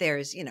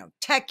 There's,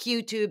 tech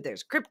YouTube,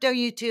 there's crypto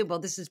YouTube. Well,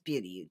 this is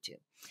Beauty YouTube.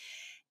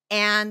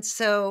 And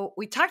so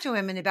we talked to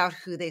women about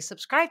who they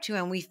subscribe to,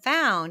 and we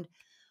found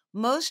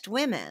most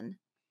women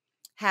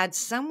had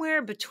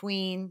somewhere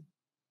between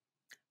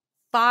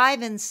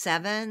 5 and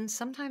 7,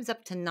 sometimes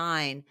up to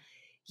 9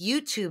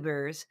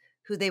 YouTubers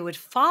who they would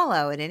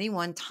follow at any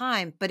one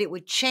time, but it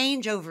would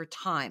change over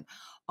time,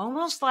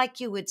 almost like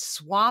you would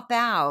swap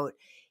out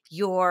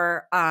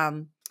your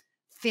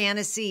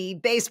fantasy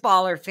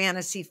baseball or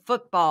fantasy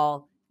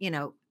football,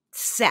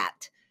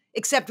 set,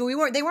 except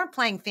they weren't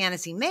playing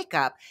fantasy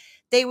makeup.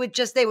 They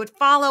would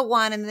follow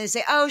one and they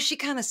say, oh, she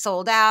kind of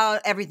sold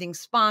out. Everything's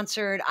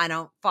sponsored. I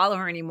don't follow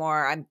her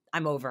anymore.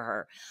 I'm over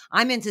her.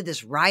 I'm into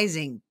this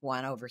rising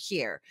one over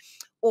here.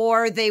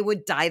 Or they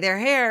would dye their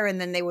hair and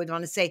then they would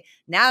want to say,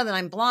 now that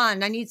I'm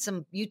blonde, I need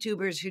some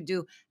YouTubers who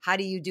do, how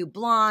do you do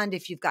blonde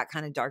if you've got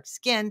kind of dark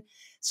skin?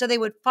 So they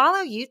would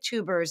follow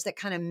YouTubers that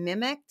kind of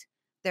mimicked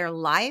their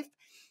life,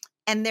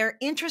 and their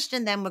interest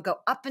in them would go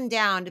up and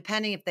down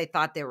depending if they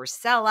thought they were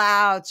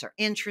sellouts or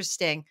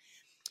interesting.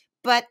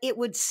 But it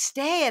would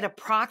stay at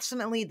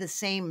approximately the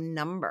same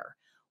number.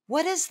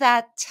 What does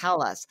that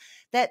tell us?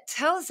 That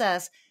tells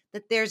us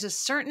that there's a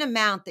certain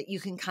amount that you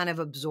can kind of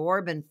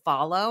absorb and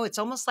follow. It's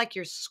almost like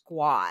your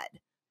squad,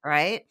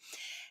 right?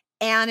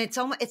 And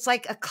it's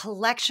like a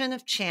collection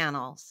of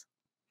channels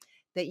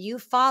that you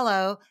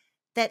follow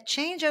that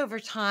change over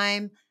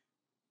time,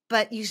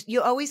 but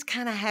you always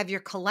kind of have your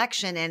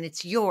collection and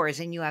it's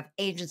yours and you have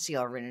agency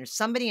over it. And if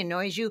somebody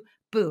annoys you,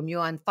 boom, you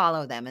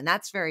unfollow them. And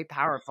that's very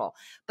powerful.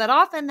 But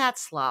often that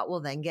slot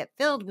will then get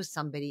filled with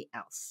somebody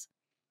else.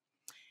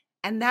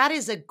 And that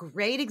is a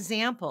great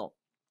example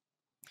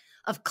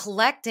of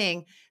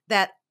collecting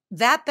that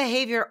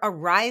behavior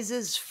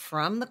arises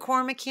from the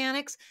core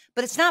mechanics,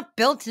 but it's not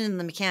built in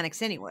the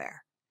mechanics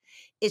anywhere.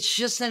 It's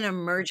just an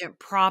emergent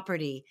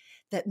property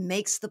that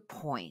makes the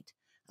point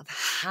of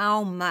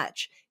how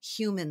much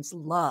humans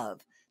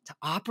love to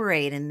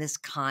operate in this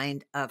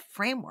kind of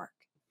framework.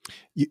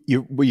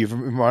 You've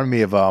reminded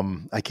me of,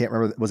 I can't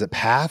remember, was it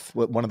Path?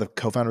 What one of the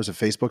co-founders of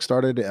Facebook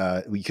started?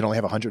 You can only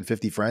have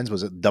 150 friends.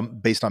 Was it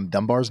based on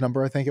Dunbar's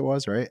number? I think it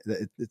was, right?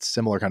 It's a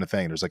similar kind of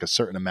thing. There's like a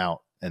certain amount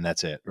and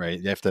that's it,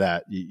 right? After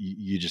that,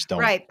 you just don't.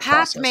 Right.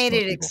 Path made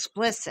it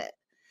explicit.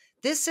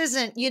 This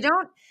isn't,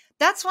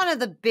 that's one of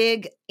the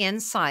big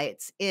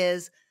insights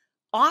is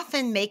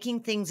often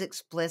making things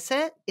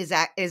explicit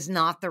is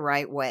not the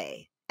right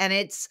way. And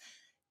it's,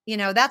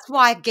 that's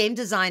why game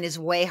design is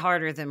way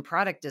harder than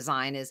product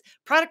design. Is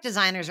product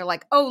designers are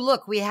like, oh,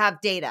 look, we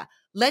have data.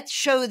 Let's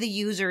show the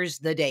users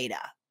the data,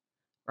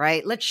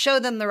 right? Let's show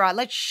them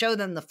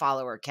the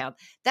follower count.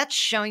 That's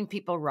showing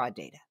people raw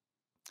data.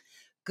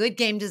 Good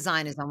game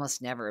design is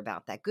almost never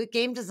about that. Good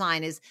game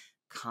design is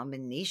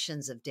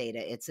combinations of data.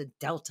 It's a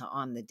delta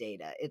on the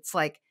data. It's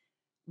like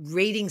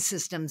rating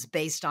systems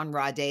based on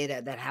raw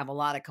data that have a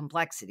lot of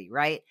complexity,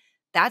 right?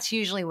 That's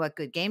usually what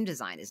good game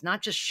design is,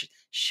 not just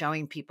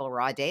showing people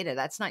raw data.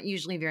 That's not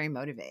usually very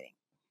motivating.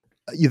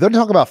 You then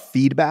talk about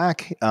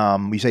feedback.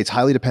 You say it's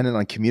highly dependent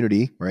on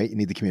community, right? You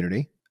need the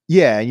community.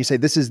 Yeah, and you say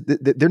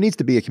there needs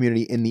to be a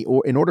community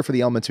in order for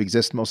the element to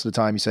exist. Most of the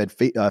time, you said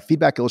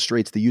feedback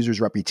illustrates the user's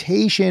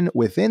reputation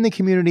within the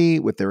community,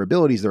 with their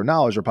abilities, their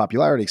knowledge, their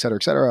popularity, et cetera,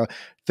 et cetera.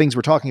 Things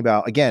we're talking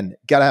about. Again,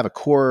 got to have a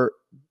core,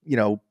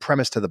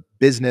 premise to the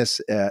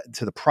business,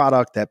 to the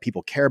product that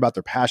people care about,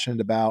 they're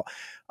passionate about.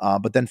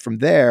 But then from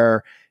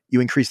there, you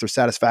increase their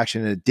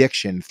satisfaction and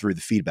addiction through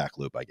the feedback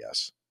loop, I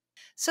guess.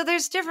 So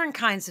there's different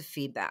kinds of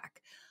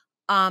feedback.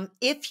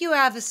 If you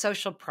have a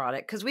social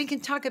product, because we can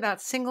talk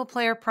about single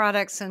player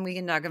products and we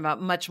can talk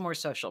about much more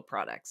social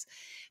products.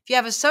 If you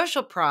have a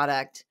social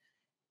product,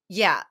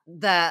 yeah,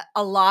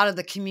 a lot of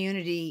the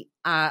community,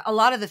 a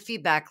lot of the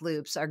feedback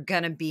loops are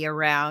going to be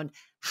around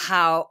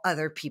how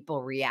other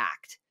people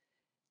react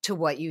to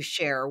what you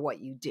share or what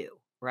you do,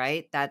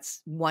 right?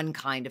 That's one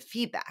kind of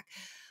feedback.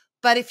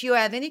 But if you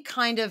have any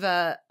kind of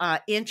a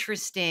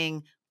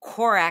interesting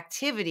core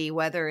activity,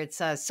 whether it's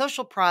a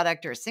social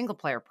product or a single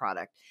player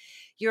product,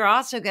 you're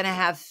also going to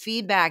have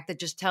feedback that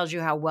just tells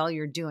you how well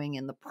you're doing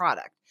in the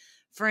product.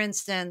 For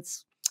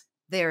instance,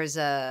 there's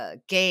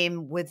a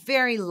game with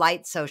very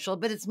light social,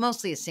 but it's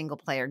mostly a single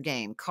player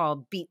game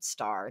called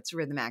BeatStar. It's a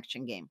rhythm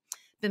action game.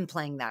 Been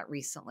playing that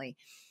recently.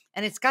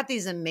 And it's got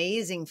these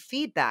amazing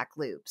feedback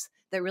loops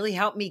that really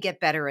help me get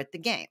better at the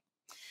game.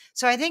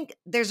 So I think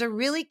there's a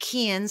really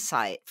key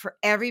insight for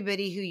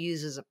everybody who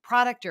uses a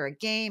product or a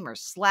game or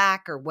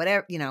Slack or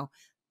whatever,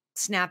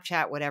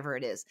 Snapchat, whatever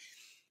it is,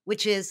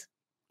 which is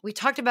we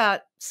talked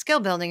about skill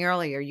building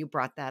earlier. You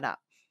brought that up.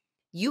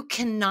 You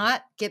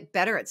cannot get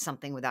better at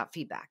something without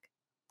feedback.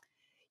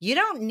 You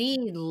don't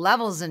need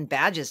levels and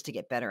badges to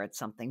get better at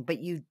something, but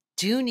you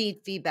do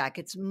need feedback.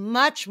 It's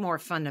much more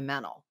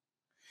fundamental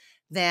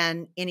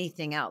than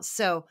anything else.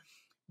 So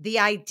the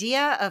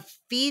idea of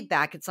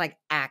feedback, it's like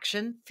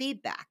action,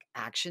 feedback,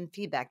 action,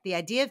 feedback. The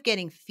idea of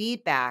getting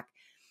feedback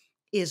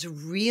is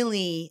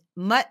really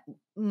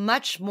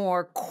much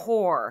more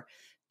core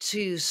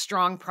to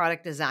strong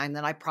product design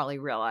than I probably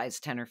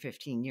realized 10 or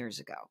 15 years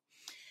ago.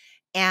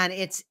 And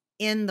it's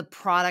in the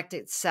product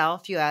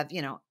itself. You have,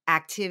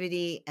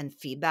 activity and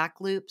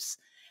feedback loops,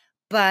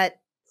 but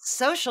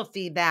social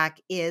feedback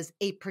is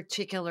a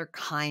particular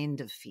kind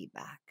of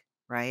feedback,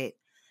 right?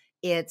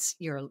 It's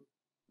your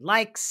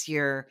likes,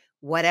 your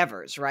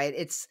whatevers, right?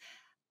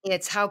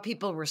 It's how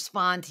people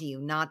respond to you,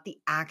 not the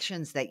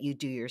actions that you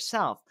do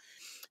yourself.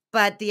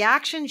 But the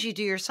actions you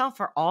do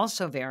yourself are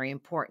also very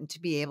important to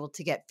be able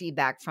to get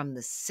feedback from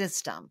the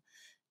system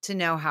to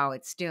know how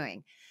it's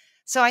doing.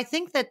 So I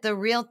think that the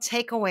real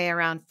takeaway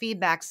around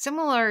feedback,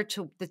 similar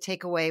to the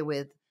takeaway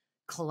with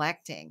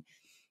collecting,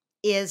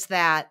 is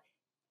that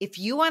if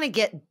you want to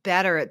get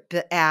better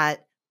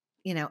at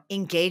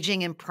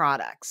engaging in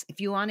products, if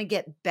you want to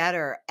get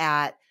better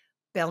at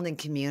building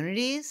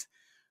communities,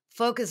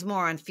 focus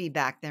more on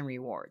feedback than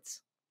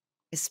rewards,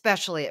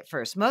 especially at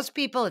first. Most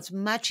people, it's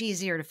much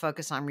easier to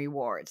focus on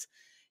rewards.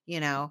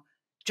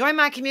 Join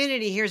my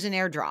community, here's an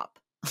airdrop.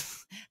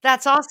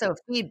 That's also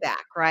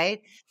feedback,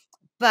 right?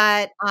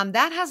 But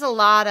that has a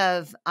lot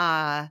of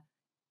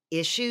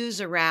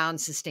issues around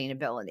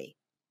sustainability.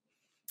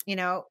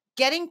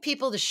 Getting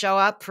people to show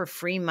up for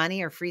free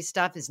money or free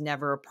stuff is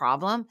never a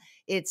problem.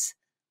 It's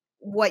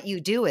what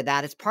you do with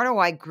that. It's part of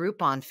why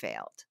Groupon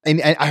failed.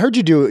 And I heard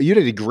you did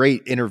a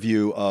great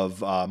interview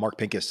of Mark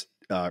Pincus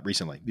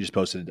recently. You just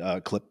posted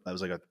a clip that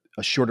was like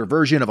a shorter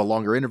version of a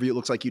longer interview. It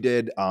looks like you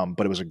did,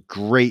 but it was a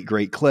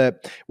great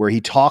clip where he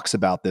talks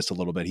about this a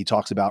little bit. He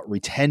talks about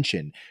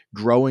retention,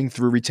 growing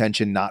through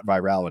retention, not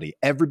virality.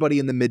 Everybody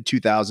in the mid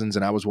 2000s,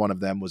 and I was one of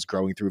them, was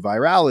growing through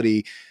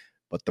virality.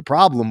 But the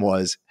problem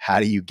was, how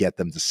do you get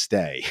them to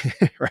stay,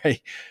 right?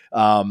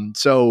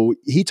 So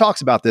he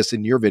talks about this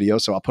in your video.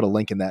 So I'll put a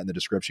link in that in the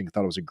description. I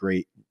thought it was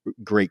a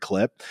great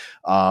clip.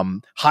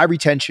 High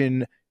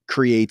retention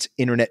creates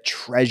internet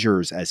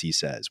treasures, as he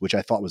says, which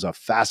I thought was a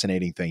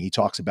fascinating thing. He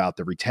talks about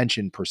the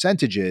retention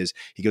percentages.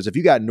 He goes, if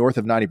you got north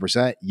of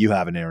 90%, you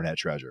have an internet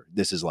treasure.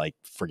 This is like,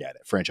 forget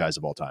it, franchise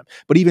of all time.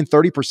 But even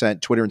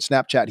 30%, Twitter and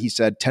Snapchat, he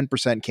said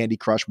 10% Candy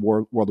Crush,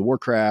 World of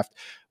Warcraft,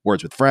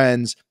 Words with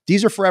Friends.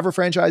 These are forever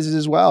franchises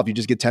as well. If you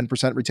just get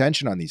 10%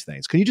 retention on these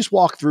things, can you just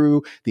walk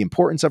through the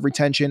importance of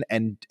retention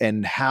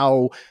and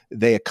how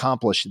they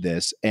accomplish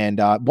this? And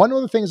one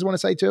of the things I want to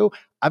say too,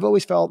 I've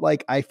always felt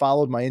like I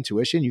followed my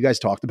intuition. You guys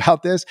talked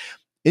about this.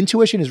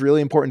 Intuition is a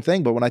really important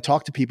thing. But when I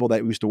talk to people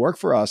that used to work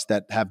for us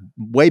that have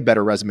way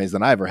better resumes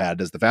than I ever had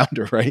as the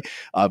founder, right?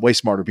 Way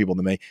smarter people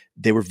than me.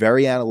 They were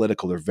very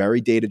analytical. They're very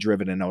data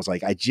driven. And I was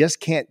like, I just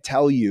can't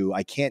tell you,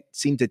 I can't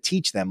seem to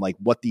teach them like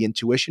what the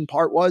intuition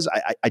part was.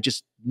 I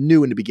just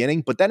knew in the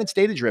beginning, but then it's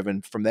data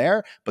driven from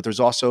there. But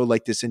there's also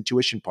like this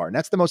intuition part. And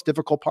that's the most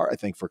difficult part, I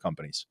think, for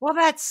companies. Well,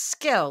 that's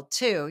skill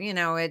too.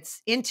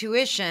 It's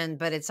intuition,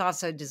 but it's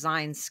also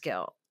design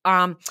skill.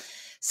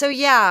 So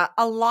yeah,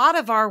 a lot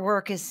of our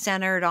work is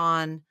centered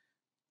on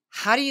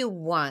how do you,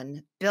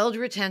 one, build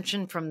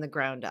retention from the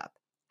ground up?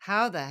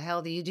 How the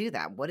hell do you do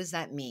that? What does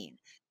that mean?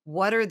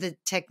 What are the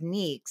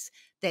techniques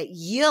that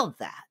yield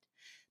that?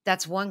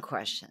 That's one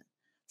question.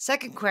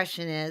 Second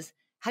question is,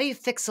 how do you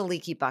fix a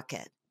leaky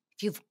bucket?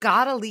 If you've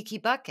got a leaky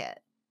bucket,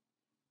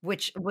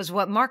 which was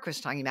what Mark was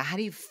talking about, how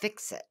do you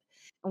fix it?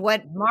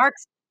 And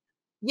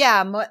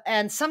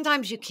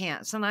sometimes you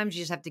can't. Sometimes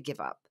you just have to give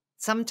up.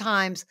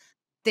 Sometimes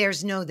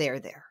there's no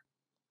there,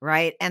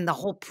 right? And the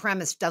whole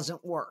premise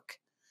doesn't work.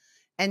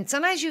 And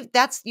sometimes you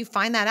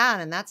find that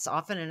out, and that's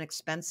often an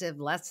expensive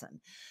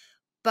lesson.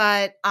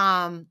 But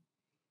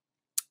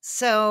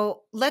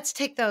so let's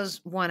take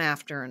those one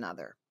after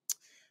another.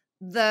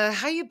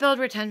 How you build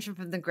retention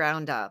from the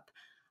ground up.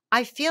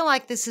 I feel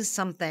like this is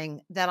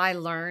something that I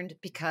learned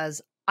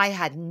because I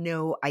had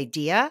no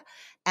idea.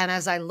 And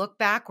as I look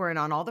backward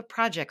on all the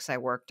projects I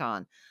worked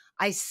on,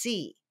 I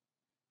see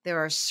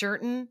there are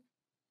certain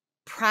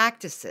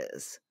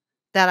practices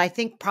that I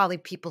think probably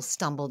people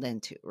stumbled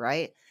into,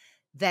 right?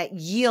 That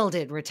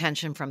yielded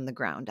retention from the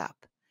ground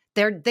up.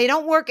 They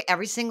don't work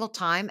every single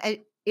time.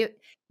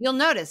 You'll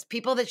notice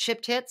people that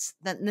shipped hits,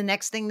 the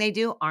next thing they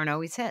do aren't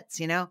always hits.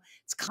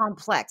 It's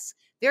complex,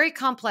 very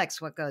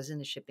complex what goes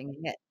into shipping a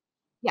hit.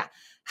 Yeah.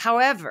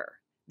 However,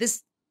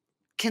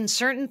 can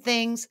certain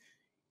things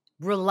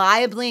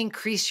reliably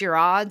increase your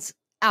odds?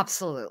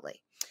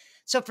 Absolutely.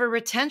 So for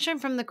retention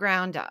from the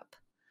ground up,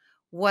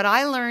 what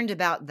I learned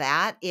about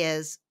that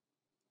is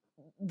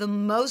the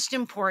most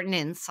important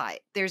insight.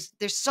 There's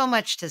so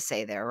much to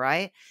say there,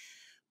 right?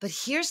 But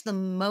here's the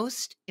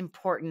most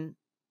important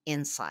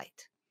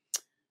insight.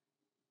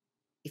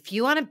 If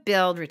you want to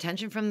build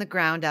retention from the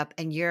ground up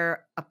and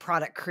you're a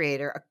product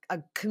creator, a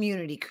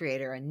community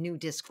creator, a new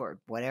Discord,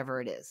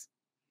 whatever it is,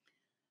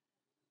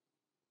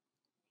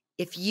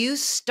 if you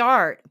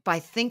start by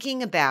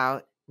thinking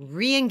about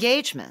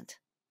re-engagement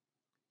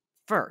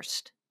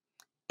first,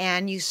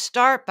 and you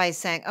start by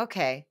saying,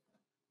 okay,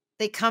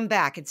 they come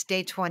back, it's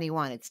day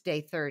 21, it's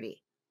day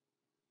 30.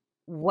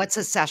 What's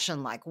a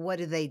session like? What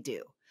do they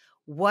do?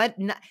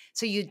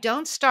 So you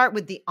don't start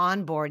with the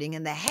onboarding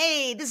and the,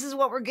 hey, this is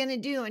what we're going to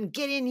do and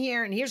get in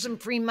here and here's some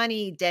free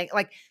money.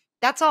 Like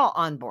that's all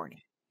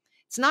onboarding.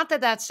 It's not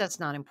that that's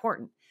not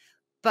important,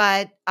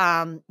 but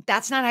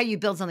that's not how you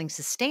build something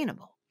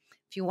sustainable.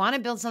 If you want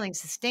to build something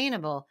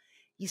sustainable,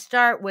 you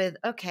start with,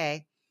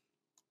 okay,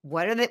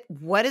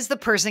 what is the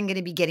person going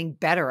to be getting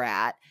better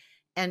at?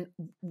 And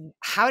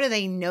how do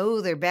they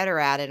know they're better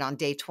at it on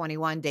day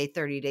 21, day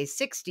 30, day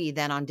 60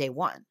 than on day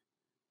 1?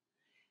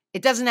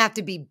 It doesn't have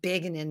to be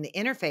big and in the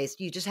interface.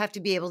 You just have to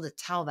be able to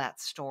tell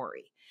that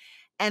story.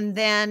 And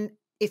then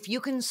if you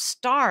can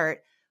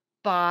start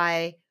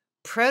by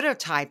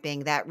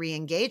prototyping that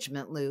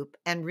re-engagement loop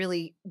and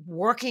really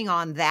working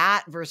on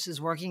that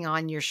versus working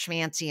on your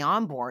schmancy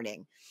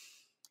onboarding,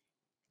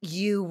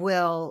 you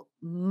will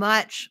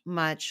much,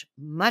 much,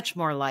 much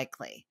more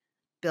likely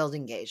build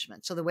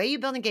engagement. So the way you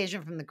build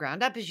engagement from the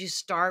ground up is you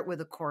start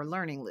with a core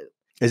learning loop.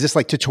 Is this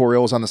like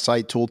tutorials on the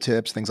site, tool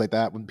tips, things like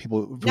that when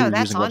people who are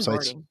using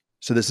websites?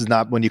 So this is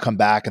not when you come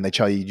back and they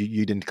tell you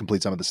you didn't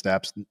complete some of the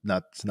steps.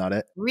 That's not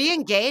it.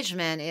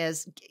 Re-engagement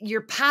is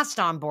you're past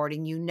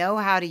onboarding. You know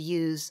how to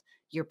use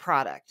your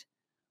product.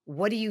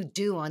 What do you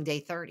do on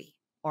day 30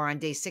 or on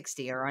day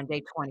 60 or on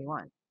day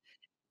 21?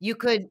 You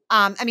could,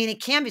 I mean,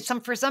 it can be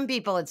for some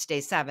people it's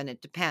day 7,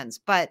 it depends,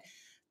 but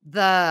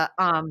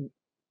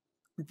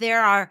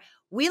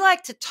we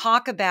like to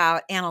talk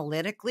about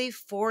analytically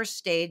 4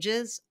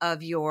 stages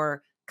of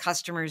your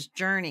customer's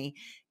journey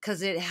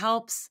because it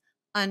helps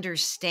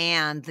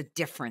understand the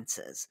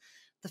differences.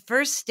 The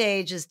first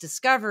stage is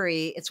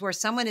discovery. It's where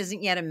someone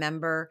isn't yet a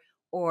member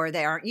or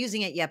they aren't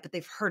using it yet, but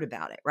they've heard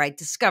about it, right?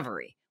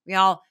 Discovery.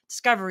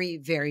 Discovery,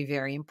 very,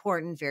 very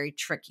important, very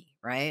tricky,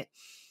 right?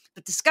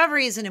 But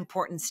discovery is an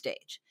important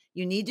stage.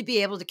 You need to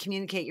be able to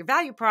communicate your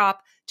value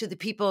prop to the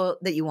people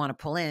that you want to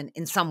pull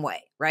in some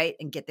way, right?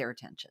 And get their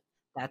attention.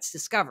 That's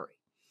discovery.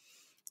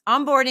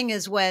 Onboarding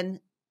is when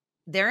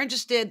they're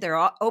interested, they're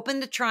all open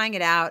to trying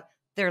it out,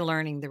 they're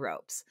learning the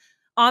ropes.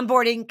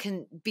 Onboarding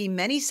can be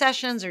many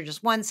sessions or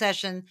just one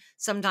session.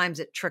 Sometimes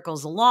it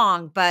trickles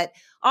along, but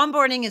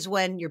onboarding is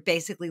when you're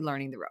basically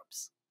learning the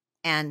ropes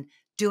and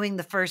doing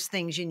the first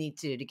things you need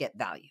to do to get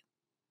value.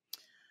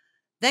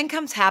 Then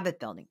comes habit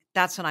building.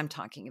 That's what I'm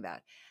talking about.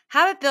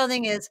 Habit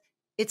building is,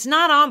 it's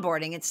not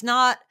onboarding. It's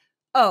not,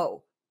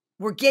 oh,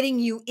 we're getting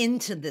you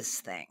into this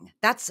thing.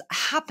 That's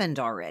happened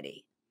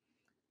already.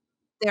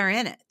 They're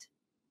in it.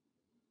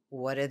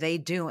 What are they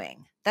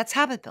doing? That's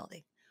habit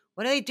building.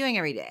 What are they doing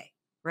every day,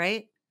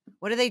 right?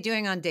 What are they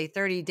doing on day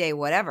 30, day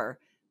whatever,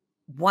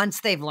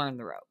 once they've learned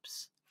the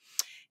ropes?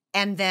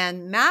 And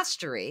then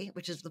mastery,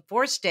 which is the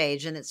 4th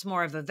stage, and it's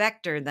more of a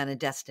vector than a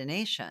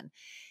destination,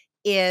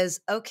 is,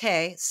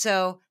 okay,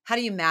 so how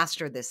do you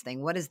master this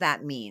thing? What does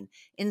that mean?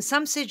 In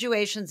some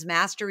situations,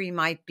 mastery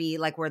might be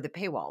like where the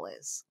paywall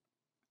is,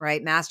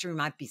 right? Mastery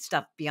might be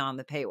stuff beyond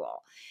the paywall.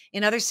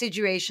 In other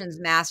situations,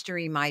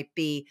 mastery might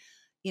be,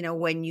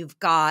 when you've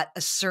got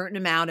a certain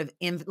amount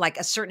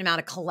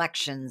of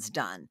collections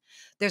done.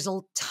 There's a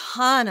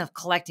ton of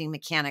collecting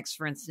mechanics,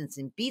 for instance,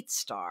 in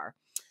BeatStar,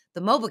 the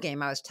mobile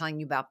game I was telling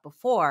you about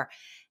before.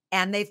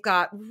 And they've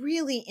got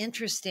really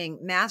interesting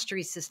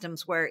mastery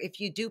systems where if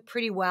you do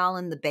pretty well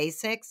in the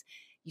basics,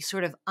 you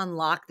sort of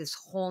unlock this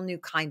whole new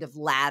kind of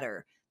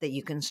ladder that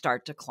you can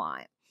start to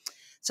climb.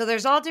 So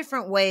there's all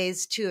different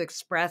ways to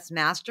express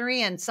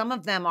mastery, and some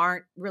of them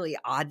aren't really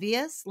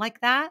obvious like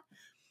that.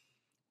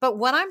 But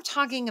what I'm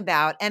talking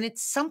about, and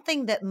it's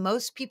something that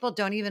most people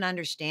don't even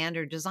understand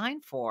or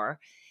design for,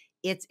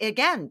 it's,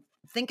 again,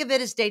 think of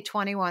it as day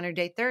 21 or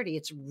day 30.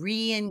 It's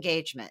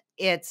re-engagement.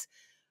 It's,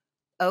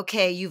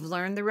 okay, you've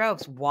learned the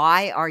ropes.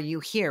 Why are you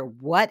here?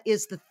 What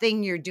is the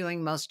thing you're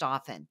doing most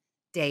often,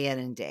 day in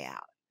and day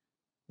out?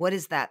 What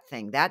is that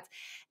thing?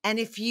 And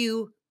if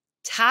you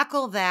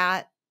tackle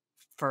that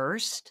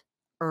first,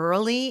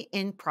 early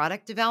in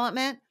product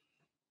development,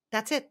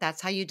 that's it.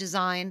 That's how you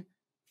design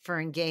for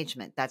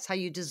engagement. That's how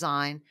you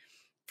design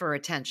for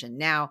attention.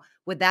 Now,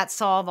 would that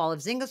solve all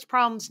of Zynga's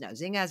problems? No,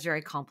 Zynga has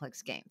very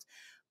complex games.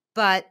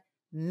 But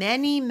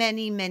many,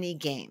 many, many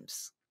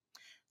games,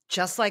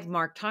 just like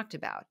Mark talked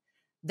about,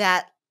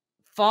 that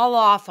fall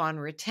off on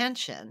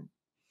retention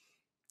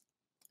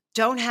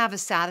don't have a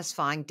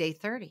satisfying day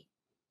 30.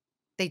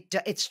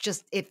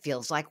 It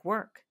feels like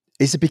work.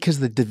 Is it because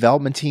the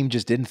development team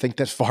just didn't think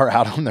that far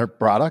out on their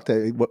product?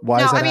 Why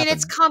is that happening?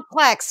 It's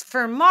complex.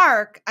 For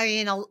Mark,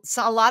 a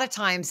lot of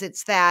times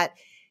it's that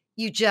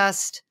you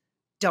just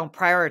don't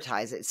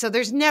prioritize it. So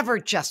there's never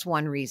just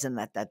one reason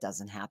that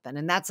doesn't happen.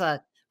 And that's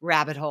a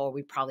rabbit hole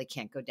we probably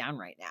can't go down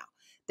right now.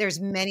 There's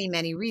many,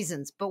 many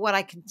reasons. But what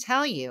I can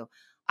tell you,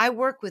 I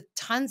work with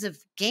tons of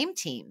game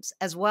teams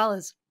as well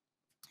as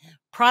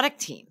product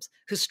teams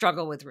who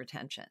struggle with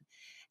retention.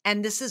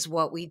 And this is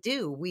what we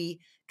do. We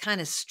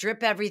kind of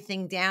strip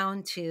everything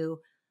down to,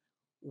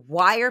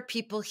 why are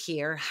people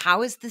here?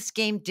 How is this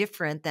game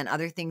different than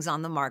other things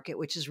on the market,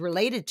 which is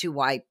related to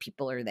why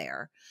people are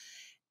there?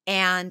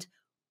 And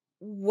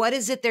what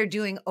is it they're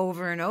doing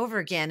over and over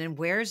again? And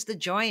where's the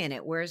joy in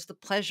it? Where's the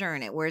pleasure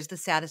in it? Where's the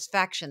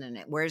satisfaction in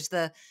it? Where's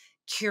the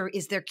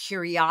is there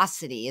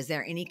curiosity? Is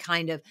there any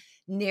kind of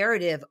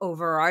narrative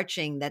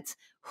overarching that's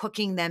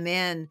hooking them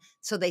in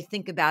so they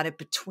think about it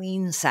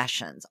between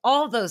sessions?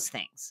 All those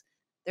things.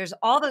 There's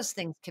all those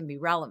things can be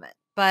relevant.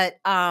 But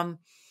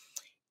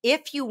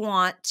if you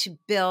want to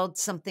build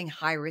something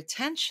high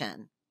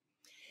retention,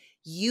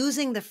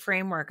 using the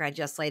framework I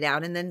just laid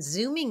out and then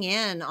zooming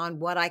in on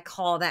what I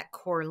call that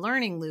core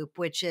learning loop,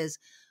 which is,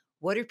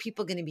 what are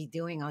people going to be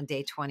doing on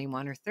day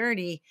 21 or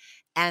 30?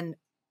 And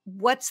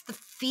what's the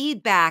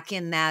feedback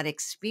in that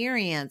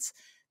experience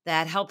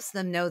that helps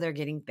them know they're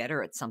getting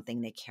better at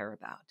something they care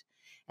about?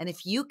 And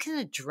if you can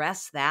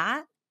address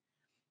that,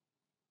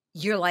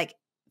 you're like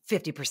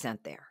 50%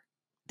 there.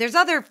 There's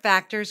other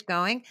factors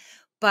going,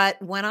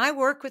 but when I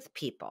work with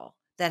people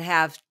that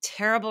have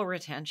terrible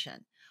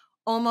retention,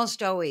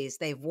 almost always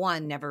they've,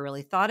 one, never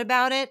really thought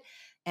about it.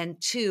 And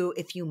two,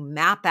 if you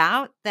map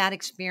out that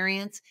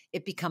experience,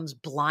 it becomes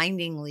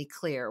blindingly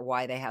clear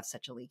why they have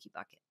such a leaky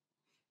bucket.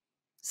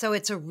 So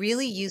it's a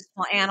really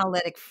useful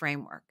analytic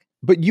framework.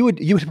 But you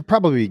would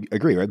probably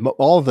agree, right?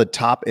 All of the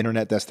top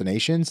internet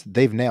destinations,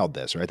 they've nailed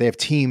this, right? They have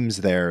teams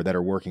there that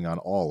are working on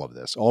all of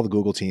this. All the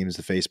Google teams,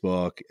 the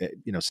Facebook,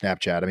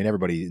 Snapchat. I mean,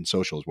 everybody in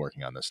social is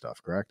working on this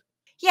stuff, correct?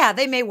 Yeah,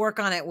 they may work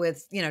on it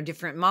with,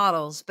 different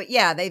models, but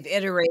yeah, they've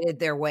iterated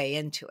their way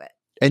into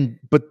it.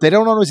 But they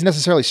don't always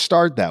necessarily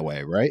start that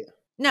way, right?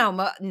 No,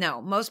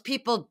 most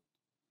people,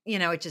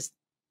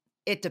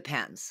 it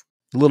depends.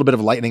 A little bit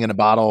of lightning in a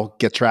bottle,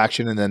 get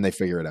traction, and then they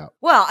figure it out.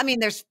 Well, I mean,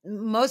 there's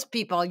most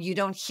people, you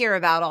don't hear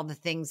about all the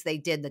things they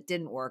did that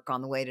didn't work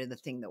on the way to the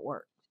thing that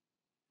worked.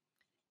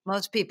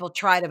 Most people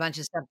tried a bunch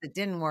of stuff that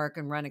didn't work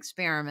and run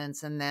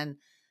experiments, and then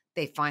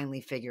they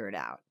finally figure it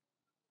out.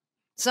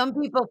 Some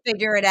people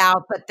figure it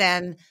out, but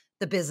then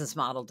the business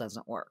model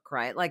doesn't work,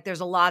 right? Like,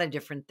 there's a lot of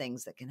different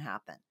things that can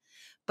happen.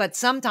 But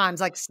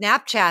sometimes, like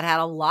Snapchat had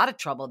a lot of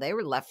trouble. They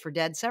were left for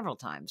dead several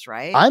times,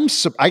 right?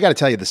 I got to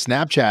tell you, the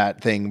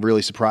Snapchat thing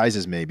really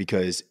surprises me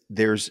because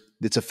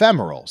it's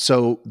ephemeral.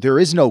 So there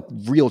is no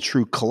real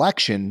true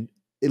collection,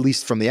 at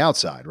least from the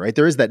outside, right?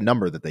 There is that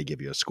number that they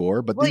give you a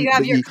score, but you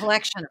have your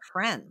collection of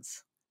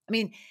friends. I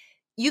mean,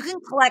 you can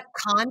collect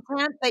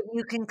content, but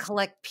you can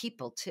collect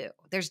people too.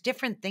 There's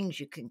different things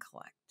you can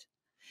collect.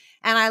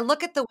 And I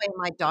look at the way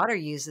my daughter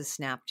uses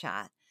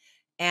Snapchat.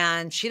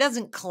 And she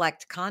doesn't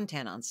collect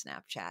content on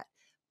Snapchat,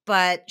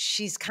 but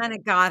she's kind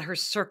of got her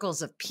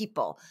circles of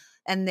people.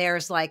 And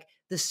there's like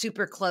the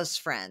super close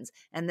friends.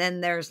 And then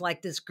there's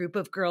like this group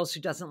of girls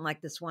who doesn't like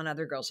this one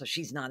other girl. So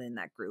she's not in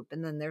that group.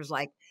 And then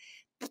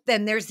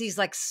there's these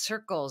like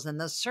circles,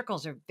 and those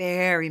circles are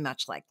very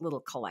much like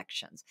little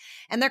collections.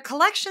 And they're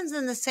collections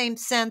in the same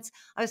sense.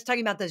 I was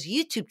talking about those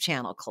YouTube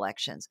channel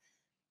collections.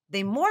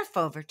 They morph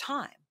over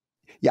time.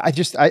 Yeah,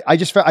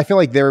 I feel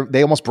like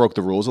they almost broke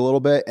the rules a little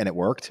bit, and it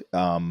worked.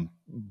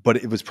 But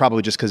it was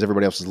probably just because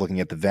everybody else was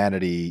looking at the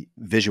vanity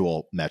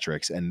visual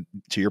metrics. And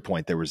to your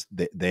point,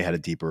 they had a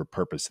deeper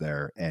purpose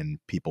there, and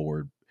people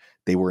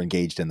were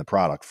engaged in the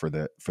product for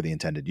the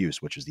intended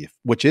use, which is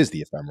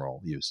the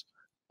ephemeral use.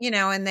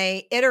 And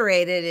they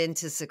iterated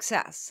into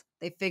success.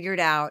 They figured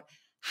out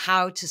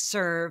how to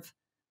serve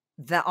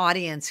the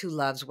audience who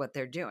loves what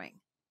they're doing,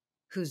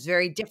 who's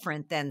very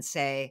different than,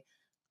 say,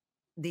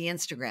 the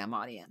Instagram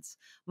audience.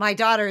 My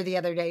daughter the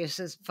other day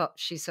says,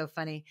 she's so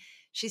funny.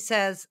 She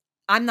says,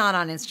 I'm not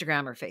on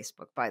Instagram or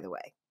Facebook, by the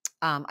way.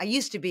 I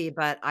used to be,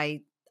 but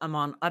I'm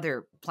on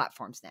other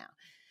platforms now.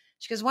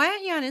 She goes, why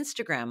aren't you on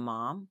Instagram,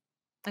 Mom?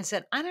 I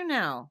said, I don't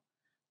know.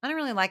 I don't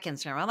really like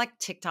Instagram. I like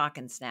TikTok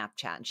and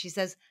Snapchat. And she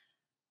says,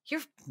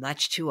 you're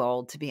much too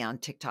old to be on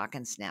TikTok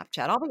and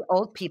Snapchat. All the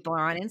old people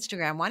are on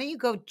Instagram. Why don't you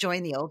go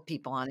join the old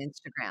people on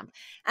Instagram?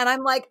 And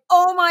I'm like,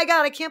 oh my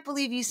God, I can't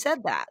believe you said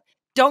that.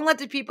 Don't let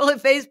the people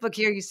at Facebook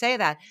hear you say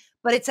that.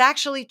 But it's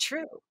actually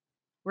true,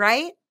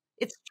 right?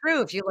 It's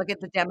true if you look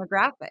at the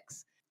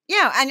demographics.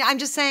 Yeah. And I'm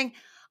just saying,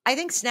 I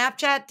think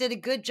Snapchat did a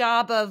good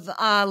job of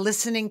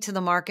listening to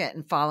the market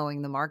and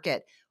following the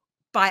market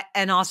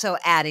and also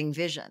adding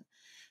vision.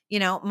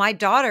 My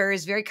daughter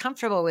is very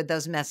comfortable with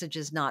those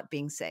messages not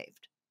being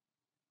saved.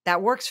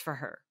 That works for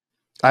her.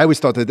 I always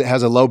thought that it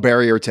has a low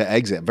barrier to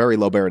exit, very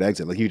low barrier to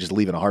exit. Like you just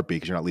leave in a heartbeat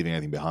because you're not leaving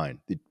anything behind.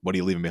 What are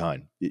you leaving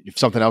behind? If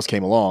something else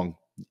came along,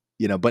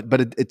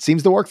 but it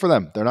seems to work for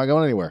them. They're not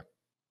going anywhere.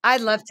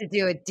 I'd love to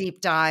do a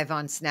deep dive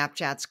on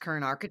Snapchat's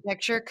current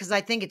architecture because I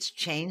think it's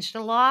changed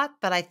a lot,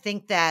 but I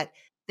think that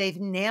they've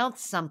nailed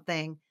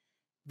something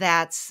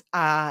that's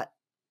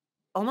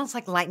almost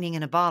like lightning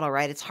in a bottle,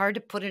 right? It's hard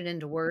to put it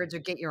into words or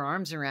get your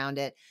arms around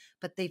it,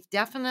 but they've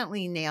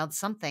definitely nailed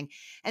something.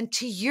 And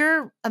to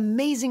your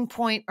amazing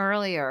point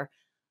earlier,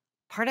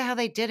 part of how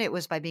they did it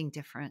was by being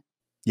different.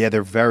 Yeah,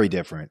 they're very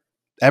different.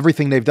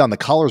 Everything they've done, the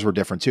colors were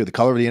different too. The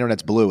color of the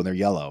internet's blue and they're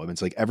yellow. I mean,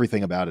 it's like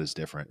everything about it is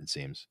different, it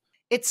seems.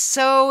 It's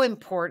so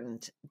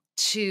important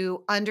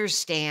to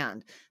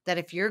understand that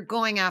if you're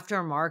going after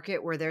a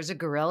market where there's a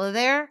gorilla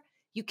there,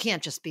 you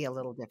can't just be a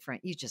little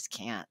different. You just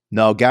can't.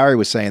 No, Gary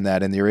was saying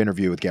that in your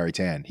interview with Gary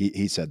Tan.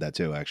 He said that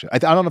too, actually. I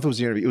don't know if it was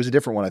the interview. It was a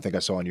different one I think I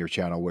saw on your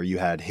channel where you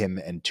had him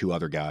and two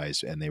other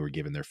guys and they were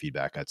giving their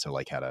feedback. I'd say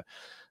like how to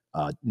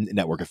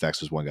network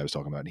effects was one guy was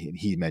talking about.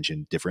 He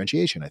mentioned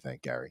differentiation, I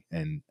think, Gary.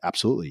 And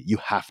absolutely, you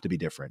have to be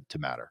different to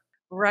matter.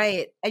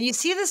 Right. And you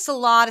see this a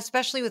lot,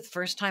 especially with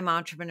first-time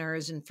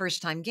entrepreneurs and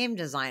first-time game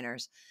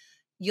designers.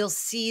 You'll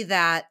see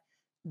that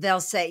they'll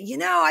say,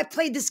 I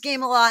played this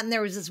game a lot and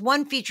there was this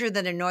one feature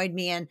that annoyed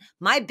me and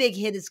my big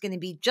hit is going to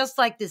be just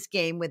like this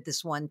game with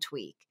this one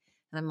tweak.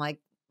 And I'm like,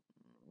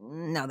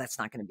 no, that's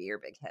not going to be your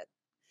big hit.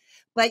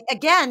 But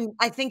again,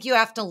 I think you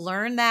have to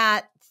learn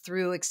that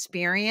through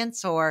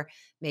experience or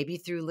maybe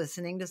through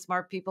listening to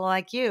smart people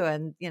like you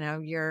and,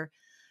 your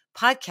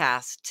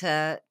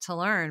podcast to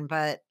learn.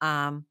 But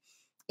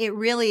it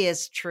really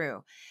is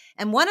true.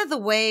 And one of the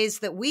ways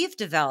that we've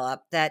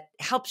developed that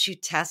helps you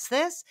test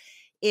this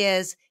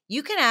is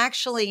you can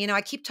actually,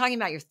 I keep talking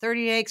about your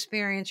 30-day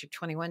experience, your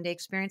 21-day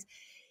experience.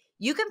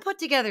 You can put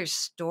together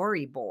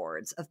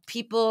storyboards of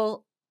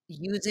people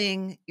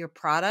using your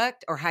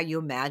product or how you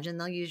imagine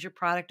they'll use your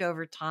product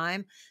over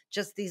time,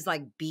 just these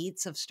like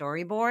beats of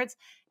storyboards,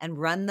 and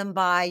run them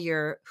by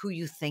who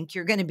you think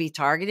you're going to be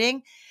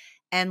targeting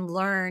and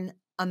learn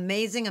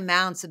amazing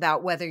amounts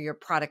about whether your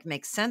product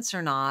makes sense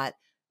or not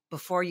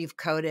before you've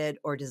coded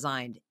or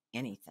designed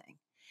anything.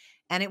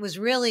 And it was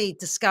really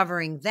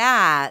discovering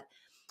that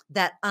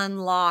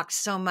unlocked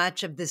so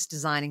much of this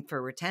designing for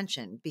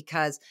retention.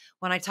 Because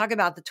when I talk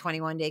about the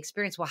 21-day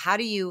experience, well, how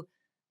do you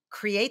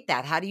create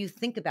that? How do you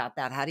think about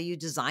that? How do you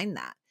design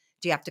that?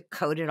 Do you have to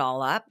code it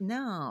all up?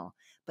 No,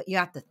 but you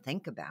have to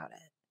think about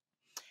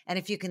it. And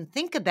if you can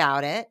think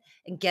about it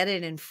and get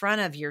it in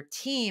front of your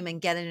team and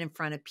get it in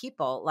front of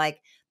people,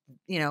 like,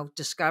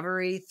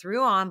 discovery through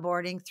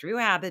onboarding, through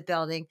habit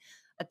building,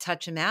 a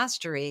touch of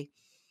mastery,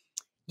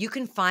 you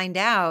can find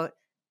out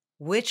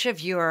which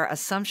of your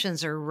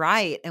assumptions are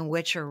right and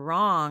which are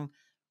wrong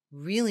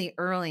really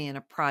early in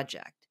a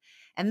project.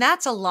 And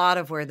that's a lot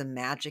of where the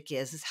magic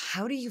is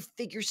how do you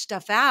figure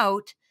stuff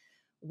out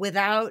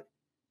without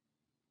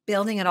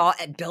building it all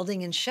and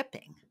building and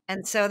shipping?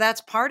 And so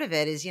that's part of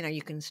it is,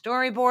 you can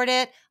storyboard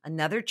it.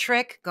 Another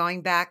trick,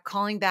 calling back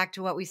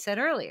to what we said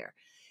earlier.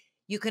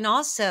 You can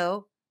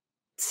also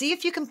see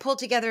if you can pull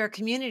together a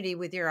community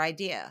with your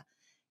idea.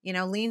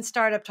 Lean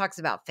Startup talks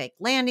about fake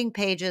landing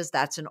pages.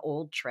 That's an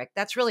old trick.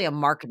 That's really a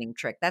marketing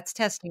trick. That's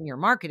testing your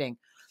marketing.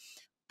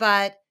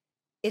 But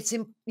it's,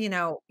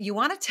 you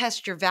want to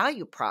test your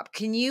value prop.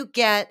 Can you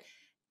get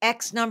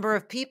X number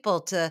of people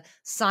to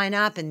sign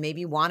up and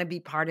maybe want to be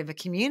part of a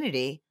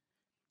community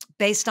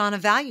based on a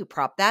value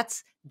prop?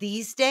 That's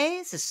these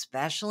days,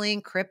 especially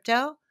in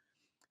crypto,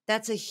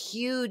 that's a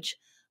huge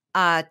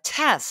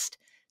test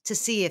to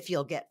see if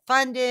you'll get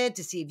funded,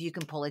 to see if you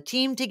can pull a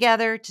team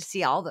together, to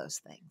see all those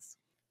things.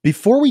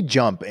 Before we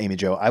jump, Amy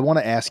Jo, I want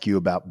to ask you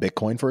about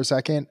Bitcoin for a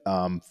second.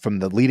 From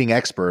the leading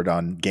expert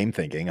on game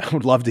thinking, I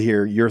would love to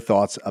hear your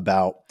thoughts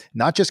about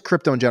not just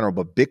crypto in general,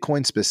 but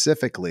Bitcoin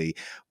specifically.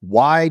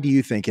 Why do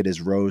you think it has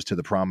rose to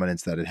the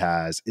prominence that it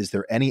has? Is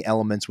there any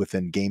elements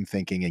within game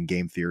thinking and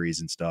game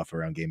theories and stuff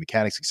around game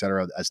mechanics, et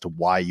cetera, as to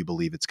why you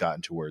believe it's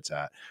gotten to where it's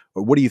at?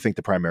 Or what do you think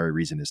the primary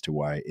reason is to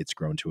why it's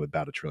grown to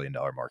about $1 trillion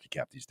market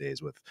cap these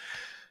days with,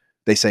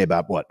 they say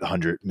about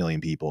 100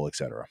 million people, et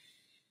cetera?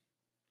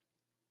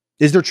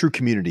 Is there true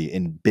community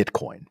in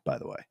Bitcoin, by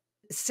the way?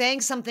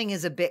 Saying something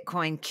is a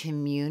Bitcoin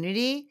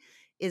community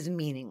is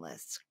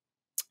meaningless.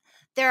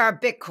 There are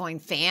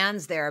Bitcoin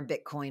fans, there are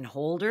Bitcoin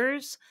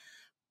holders,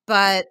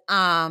 but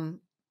I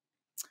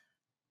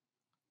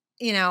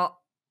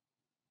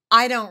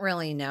don't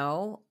really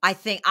know. I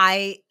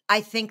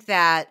think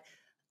that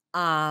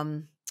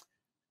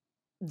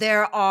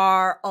there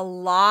are a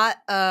lot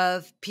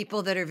of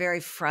people that are very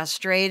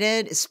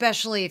frustrated,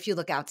 especially if you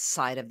look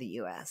outside of the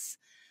US.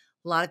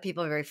 A lot of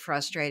people are very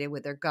frustrated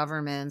with their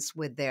governments,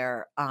 with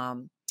their,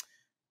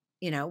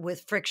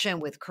 with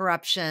friction, with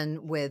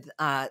corruption, with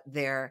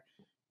their,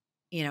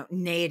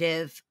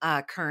 native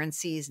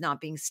currencies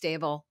not being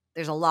stable.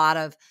 There's a lot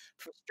of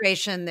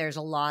frustration. There's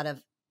a lot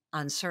of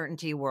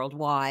uncertainty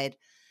worldwide.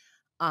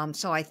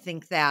 So I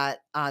think that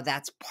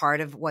that's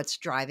part of what's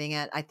driving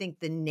it. I think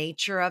the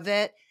nature of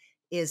it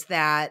is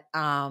that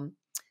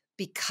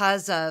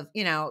because of,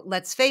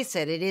 let's face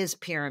it, it is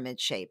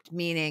pyramid shaped,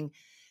 meaning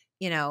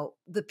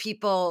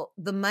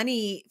the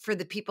money for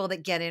the people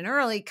that get in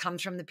early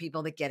comes from the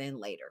people that get in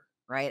later,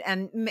 right?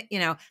 And,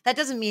 that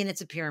doesn't mean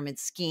it's a pyramid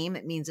scheme.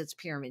 It means it's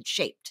pyramid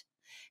shaped.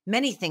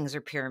 Many things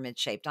are pyramid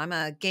shaped. I'm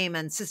a game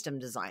and system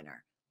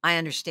designer. I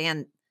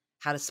understand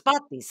how to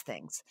spot these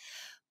things.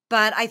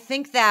 But I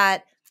think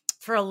that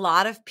for a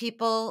lot of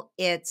people,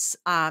 it's,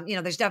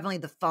 there's definitely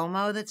the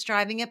FOMO that's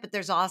driving it, but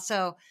there's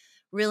also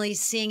really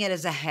seeing it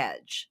as a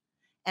hedge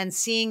and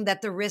seeing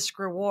that the risk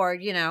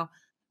reward,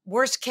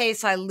 worst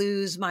case, I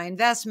lose my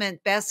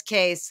investment. Best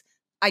case,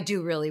 I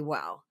do really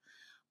well.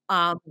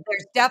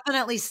 There's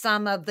definitely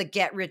some of the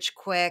get rich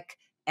quick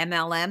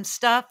MLM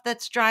stuff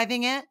that's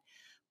driving it,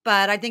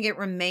 but I think it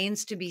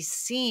remains to be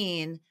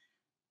seen.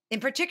 In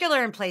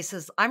particular, in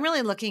places, I'm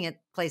really looking at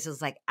places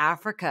like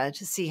Africa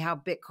to see how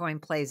Bitcoin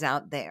plays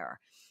out there.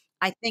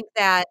 I think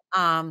that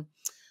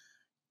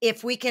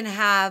if we can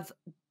have,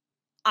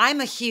 I'm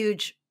a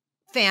huge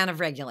fan of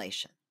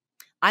regulation.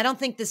 I don't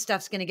think this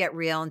stuff's going to get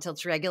real until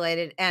it's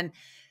regulated. And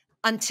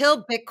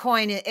until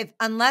Bitcoin,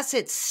 unless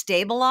it's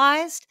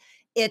stabilized,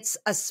 it's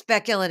a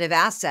speculative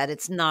asset.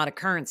 It's not a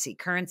currency.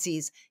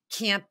 Currencies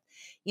can't,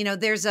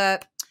 there's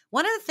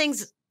one of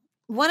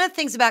the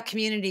things about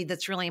community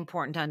that's really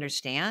important to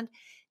understand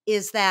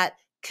is that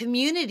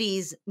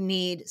communities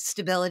need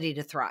stability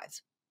to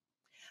thrive,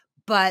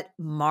 but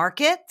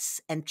markets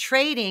and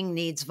trading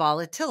needs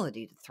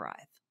volatility to thrive.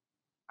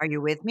 Are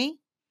you with me?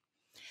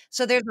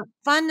 So there's a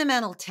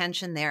fundamental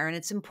tension there, and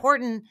it's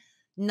important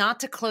not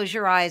to close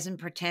your eyes and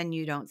pretend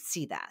you don't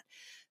see that.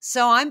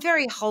 So I'm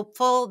very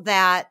hopeful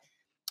that,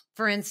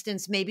 for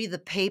instance, maybe the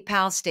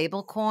PayPal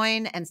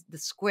stablecoin and the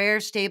Square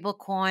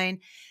stablecoin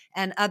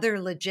and other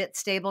legit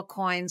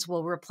stablecoins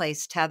will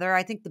replace Tether.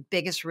 I think the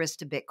biggest risk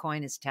to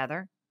Bitcoin is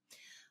Tether.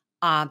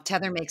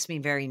 Tether makes me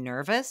very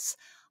nervous.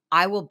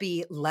 I will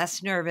be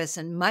less nervous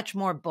and much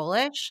more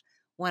bullish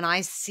when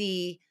I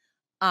see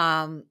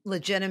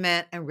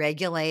legitimate and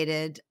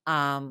regulated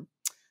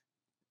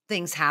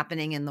things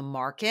happening in the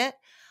market.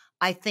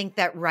 I think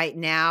that right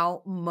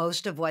now,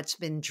 most of what's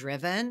been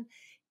driven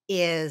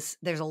is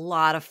there's a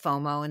lot of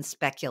FOMO and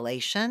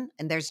speculation,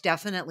 and there's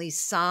definitely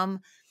some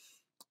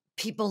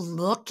people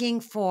looking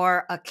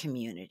for a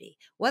community.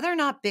 Whether or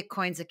not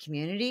Bitcoin's a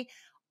community,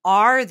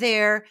 are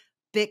there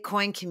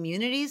Bitcoin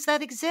communities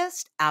that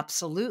exist?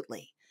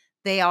 Absolutely.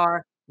 They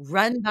are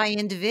run by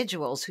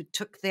individuals who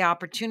took the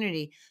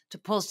opportunity to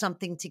pull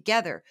something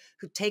together,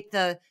 who take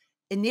the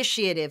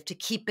initiative to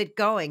keep it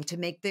going, to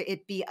make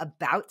it be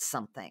about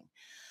something.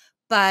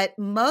 But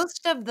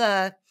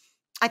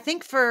I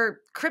think for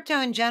crypto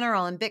in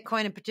general and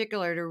Bitcoin in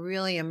particular to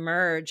really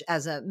emerge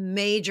as a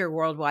major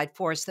worldwide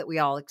force that we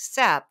all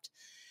accept,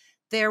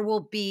 there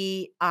will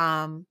need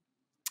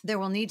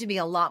to be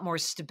a lot more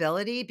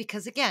stability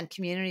because, again,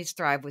 communities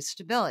thrive with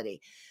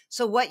stability.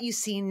 So what you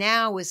see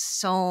now with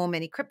so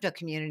many crypto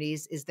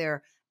communities is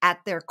they're at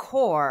their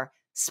core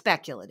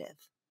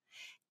speculative.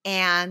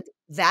 And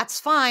that's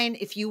fine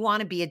if you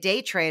want to be a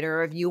day trader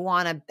or if you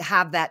want to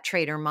have that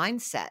trader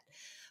mindset.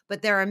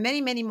 But there are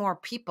many, many more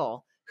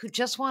people who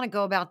just want to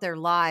go about their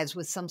lives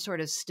with some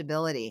sort of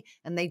stability,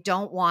 and they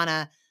don't want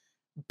to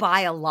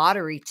buy a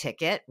lottery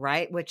ticket,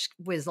 right? Which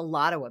was a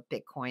lot of what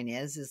Bitcoin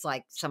is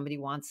like somebody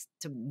wants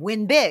to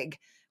win big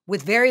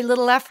with very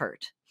little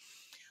effort.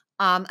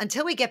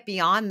 Until we get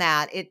beyond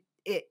that,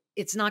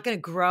 it's not going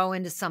to grow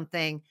into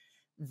something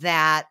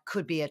that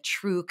could be a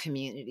true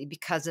community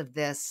because of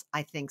this,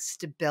 I think,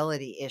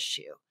 stability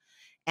issue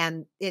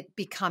and it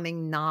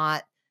becoming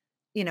not,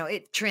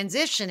 it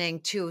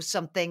transitioning to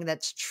something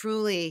that's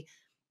truly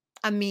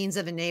a means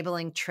of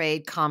enabling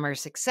trade,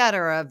 commerce, et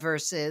cetera,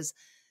 versus,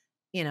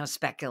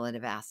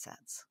 speculative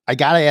assets. I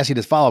got to ask you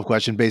this follow-up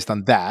question based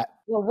on that.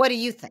 Well, what do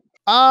you think?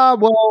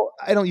 Well,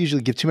 I don't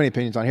usually give too many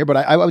opinions on here, but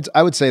I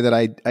would say that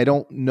I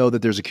don't know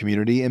that there's a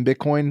community in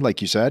Bitcoin,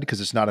 like you said, because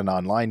it's not an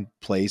online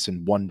place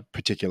and one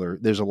particular,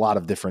 there's a lot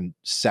of different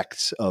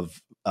sects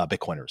of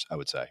Bitcoiners, I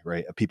would say,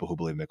 right? Of people who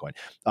believe in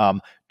Bitcoin.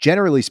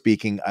 Generally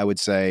speaking, I would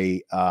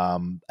say, I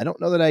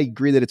don't know that I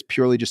agree that it's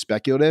purely just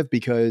speculative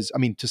because, I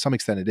mean, to some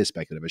extent it is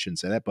speculative. I shouldn't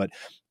say that,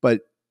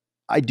 but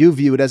I do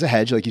view it as a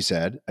hedge, like you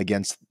said,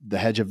 against the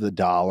hedge of the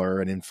dollar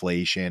and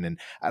inflation. And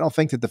I don't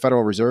think that the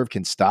Federal Reserve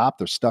can stop.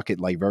 They're stuck at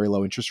like very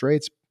low interest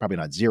rates, probably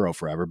not zero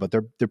forever, but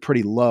they're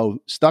pretty low,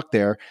 stuck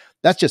there.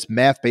 That's just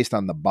math based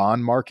on the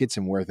bond markets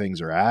and where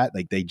things are at.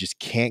 Like they just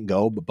can't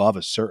go above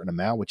a certain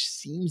amount, which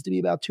seems to be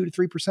about 2 to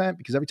 3%,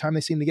 because every time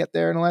they seem to get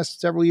there in the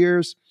last several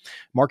years,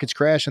 markets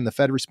crash and the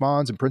Fed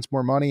responds and prints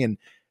more money. And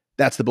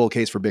that's the bull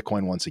case for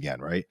Bitcoin once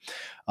again, right?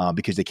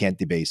 Because they can't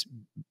debase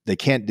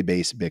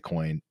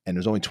Bitcoin, and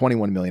there's only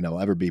 21 million that will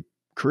ever be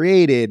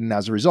created. And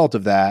as a result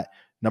of that,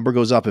 number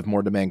goes up if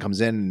more demand comes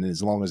in. And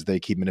as long as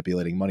they keep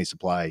manipulating money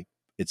supply,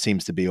 it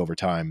seems to be over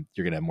time,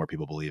 you're going to have more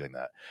people believing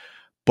that.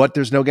 But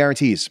there's no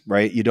guarantees,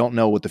 right? You don't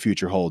know what the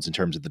future holds in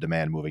terms of the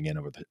demand moving in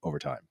over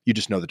time. You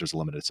just know that there's a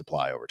limited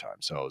supply over time.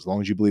 So as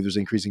long as you believe there's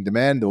increasing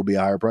demand, there will be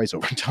a higher price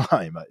over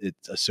time, it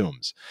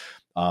assumes.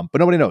 But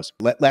nobody knows.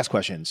 Last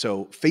question.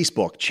 So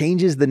Facebook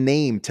changes the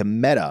name to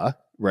Meta,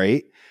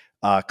 right?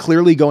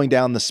 Clearly going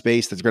down the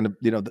space that's going to,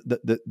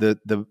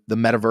 the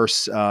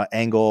metaverse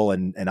angle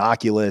and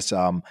Oculus.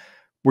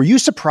 Were you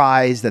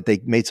surprised that they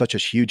made such a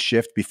huge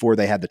shift before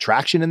they had the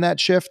traction in that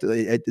shift?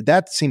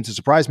 That seems to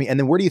surprise me. And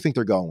then where do you think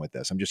they're going with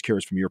this? I'm just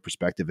curious from your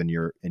perspective and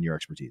your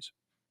expertise.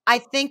 I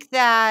think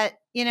that,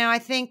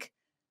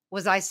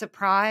 was I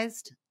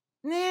surprised?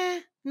 Nah,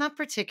 not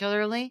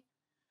particularly.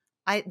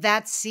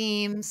 That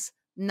seems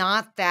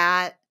not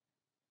that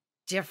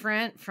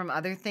different from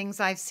other things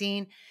I've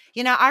seen.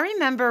 I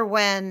remember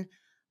when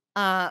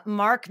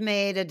Mark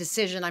made a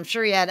decision. I'm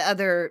sure he had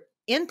other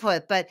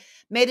input, but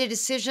made a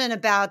decision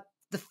about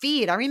the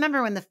feed. I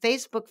remember when the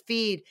Facebook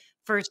feed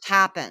first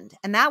happened.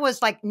 And that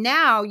was like,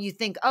 now you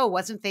think, oh,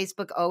 wasn't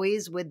Facebook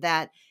always with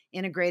that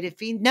integrated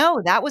feed?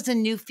 No, that was a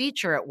new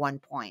feature at one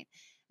point.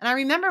 And I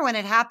remember when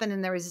it happened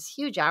and there was this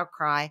huge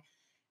outcry.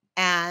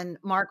 And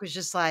Mark was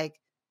just like,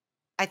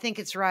 I think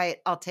it's right.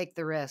 I'll take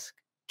the risk.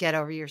 Get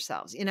over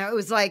yourselves. It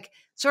was like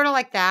sort of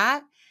like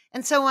that.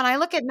 And so when I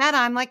look at Meta,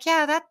 I'm like,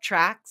 yeah, that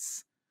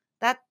tracks.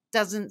 That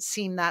doesn't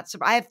seem that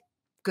I have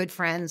good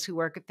friends who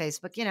work at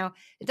Facebook.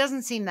 It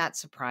doesn't seem that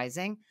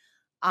surprising.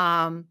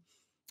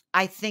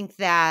 I think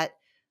that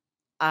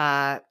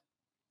uh,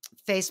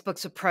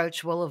 Facebook's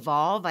approach will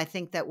evolve. I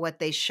think that what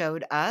they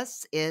showed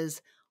us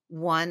is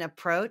one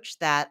approach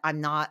that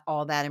I'm not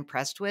all that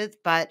impressed with,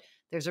 but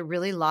there's a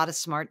really lot of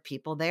smart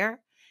people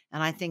there.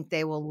 And I think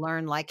they will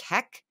learn like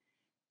heck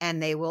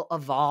and they will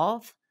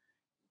evolve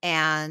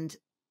and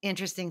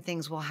interesting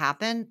things will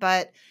happen.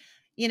 But,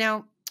 you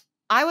know,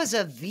 I was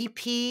a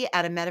VP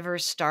at a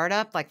metaverse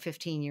startup like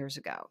 15 years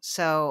ago.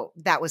 So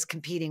that was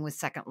competing with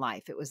Second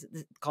Life. It was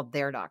called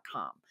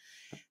there.com.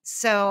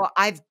 So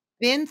I've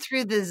been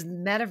through this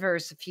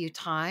metaverse a few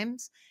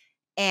times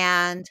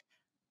and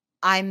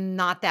I'm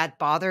not that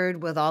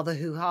bothered with all the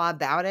hoo-ha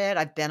about it.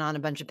 I've been on a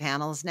bunch of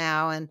panels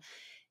now and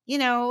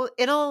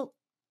it'll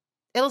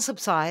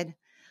subside.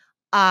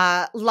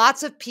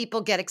 Lots of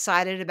people get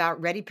excited about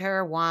Ready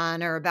Player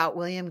One or about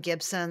William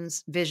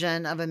Gibson's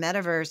vision of a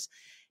metaverse.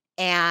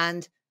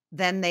 And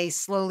then they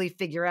slowly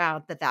figure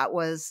out that that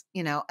was,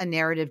 a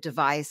narrative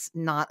device,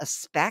 not a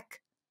spec.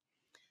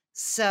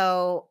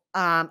 So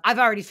I've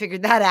already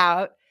figured that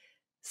out.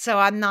 So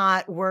I'm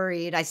not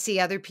worried. I see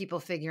other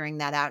people figuring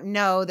that out.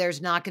 No,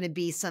 there's not going to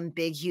be some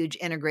big, huge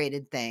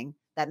integrated thing.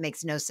 That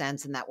makes no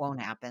sense and that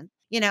won't happen.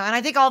 And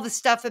I think all the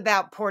stuff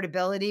about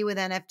portability with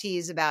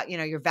NFTs, about,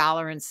 your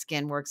Valorant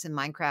skin works in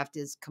Minecraft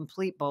is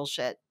complete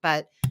bullshit,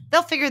 but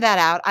they'll figure that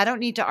out. I don't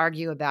need to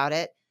argue about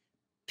it.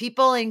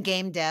 People in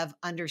game dev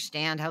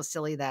understand how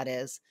silly that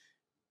is,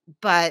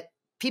 but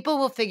people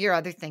will figure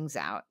other things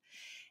out.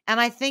 And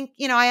I think,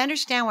 I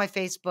understand why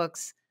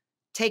Facebook's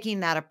taking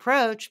that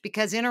approach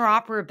because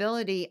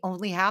interoperability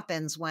only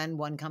happens when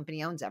one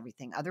company owns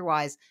everything.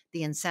 Otherwise,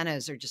 the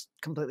incentives are just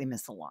completely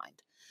misaligned.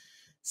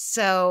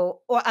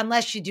 So, or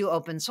unless you do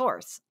open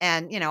source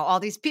and, all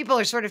these people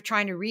are sort of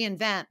trying to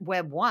reinvent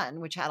Web 1,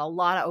 which had a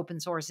lot of open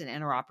source and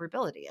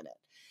interoperability in it.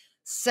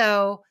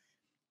 So,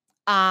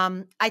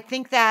 I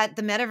think that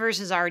the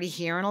metaverse is already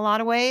here in a lot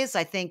of ways.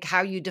 I think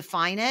how you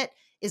define it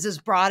is as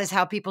broad as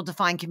how people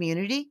define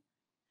community.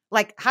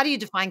 Like, how do you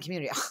define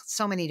community? Ugh,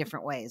 so many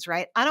different ways,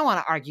 right? I don't want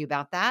to argue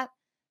about that.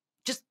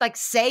 Just like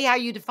say how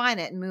you define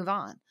it and move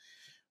on.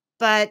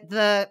 But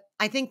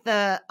I think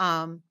the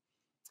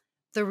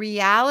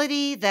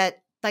reality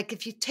that, like,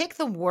 if you take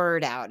the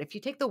word out, if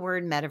you take the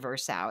word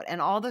metaverse out and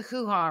all the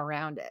hoo-ha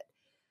around it,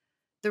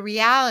 the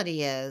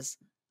reality is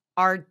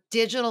our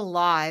digital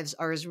lives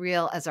are as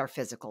real as our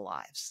physical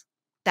lives.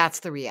 That's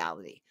the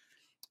reality.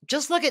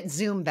 Just look at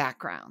Zoom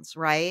backgrounds,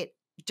 right?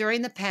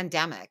 During the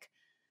pandemic,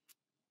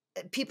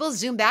 people's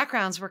Zoom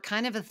backgrounds were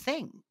kind of a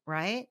thing,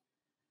 right?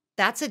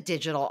 That's a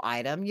digital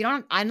item.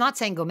 I'm not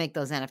saying go make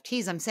those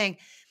NFTs. I'm saying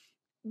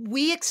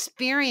we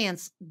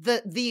experience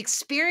the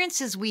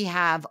experiences we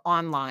have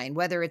online,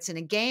 whether it's in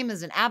a game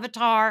as an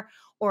avatar,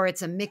 or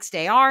it's a mixed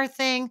AR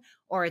thing,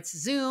 or it's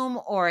Zoom,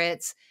 or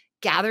it's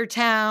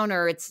GatherTown,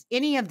 or it's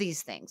any of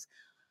these things.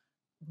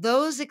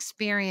 Those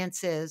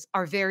experiences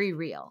are very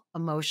real,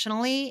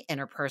 emotionally,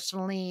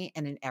 interpersonally,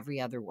 and in every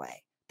other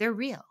way. They're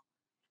real.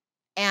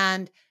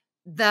 And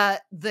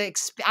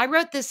I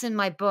wrote this in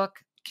my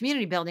book,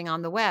 Community Building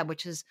on the Web,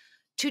 which is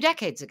 2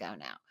 decades ago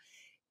now.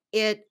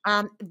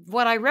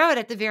 What I wrote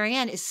at the very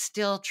end is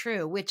still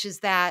true, which is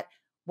that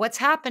what's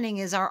happening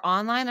is our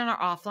online and our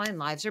offline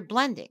lives are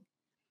blending.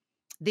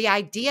 The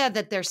idea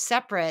that they're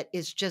separate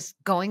is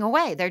just going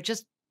away.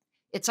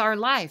 It's our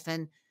life.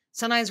 And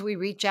sometimes we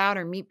reach out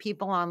or meet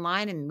people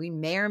online and we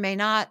may or may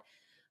not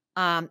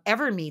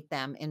ever meet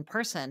them in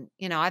person.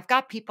 I've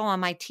got people on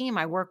my team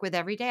I work with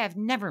every day I've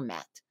never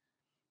met.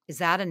 Is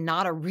that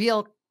not a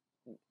real,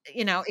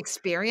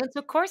 experience?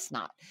 Of course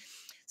not.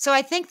 So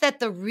I think that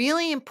the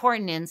really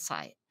important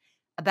insight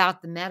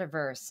about the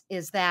metaverse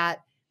is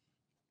that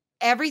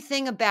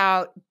everything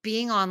about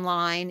being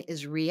online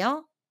is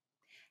real,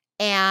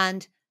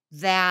 and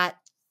that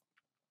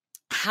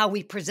how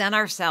we present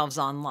ourselves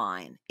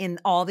online in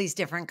all these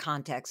different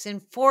contexts, in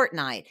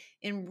Fortnite,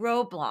 in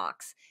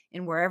Roblox,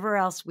 in wherever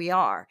else we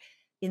are,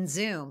 in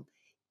Zoom,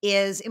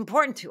 is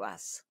important to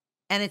us.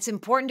 And it's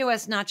important to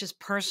us not just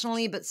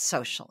personally, but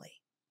socially.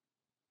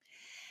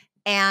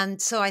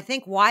 And so I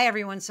think why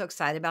everyone's so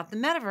excited about the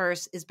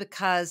metaverse is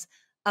because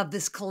of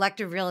this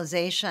collective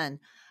realization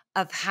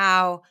of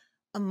how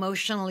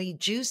emotionally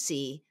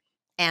juicy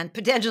and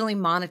potentially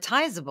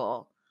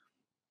monetizable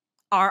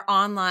our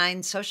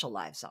online social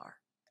lives are.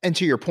 And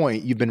to your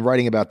point, you've been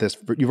writing about this,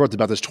 you wrote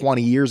about this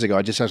 20 years ago.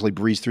 I just actually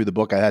breezed through the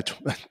book I had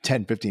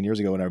 10, 15 years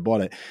ago when I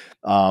bought it.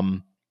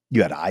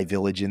 You had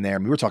iVillage in there. I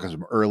mean, we were talking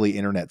some early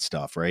internet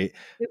stuff, right?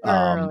 Super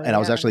early, and I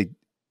was actually,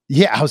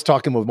 I was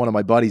talking with one of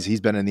my buddies.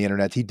 He's been in the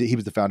internet. He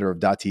was the founder of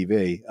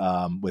 .tv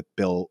with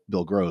Bill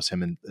Gross,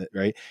 him and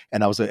right.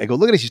 And I was like, I go,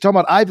 look at this. He's talking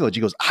about iVillage.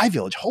 He goes,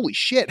 iVillage. Holy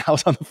shit. I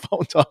was on the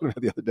phone talking about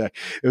it the other day.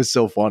 It was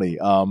so funny.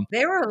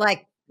 They were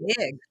like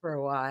big for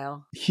a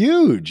while.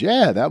 Huge.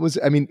 Yeah. That was,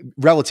 I mean,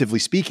 relatively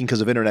speaking, because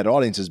of internet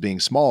audiences being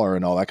smaller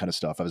and all that kind of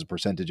stuff. I was a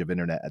percentage of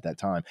internet at that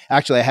time.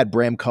 Actually, I had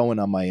Bram Cohen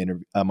on my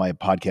my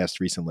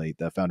podcast recently,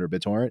 the founder of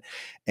BitTorrent,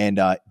 and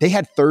they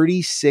had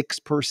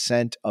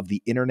 36% of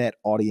the internet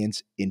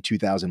audience in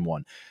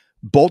 2001.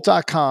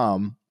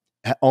 Bolt.com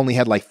only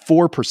had like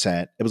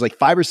 4%. It was like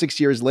 5 or 6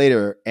 years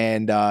later.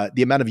 And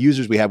the amount of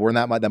users we had weren't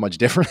that much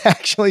different,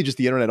 actually. Just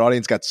the internet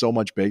audience got so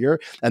much bigger.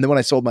 And then when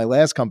I sold my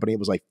last company, it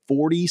was like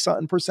 40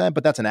 something percent,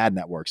 but that's an ad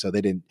network. So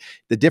the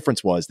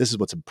difference was, this is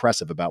what's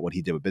impressive about what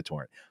he did with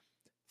BitTorrent.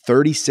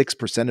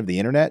 36% of the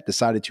internet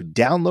decided to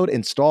download,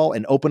 install,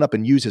 and open up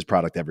and use his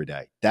product every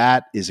day.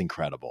 That is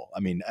incredible. I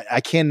mean, I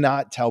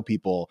cannot tell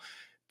people,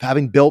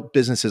 having built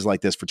businesses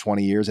like this for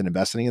 20 years and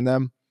investing in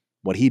them,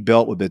 what he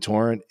built with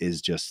BitTorrent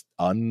is just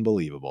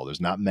unbelievable. There's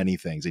not many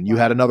things. And you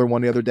had another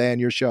one the other day on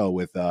your show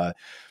with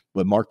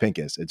Mark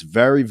Pincus. It's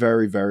very,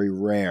 very, very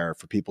rare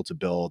for people to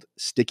build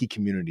sticky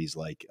communities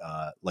like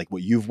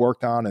what you've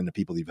worked on and the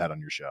people you've had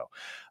on your show.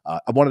 I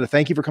wanted to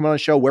thank you for coming on the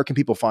show. Where can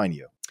people find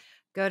you?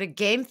 Go to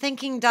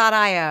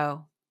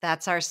gamethinking.io.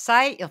 That's our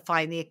site. You'll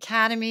find the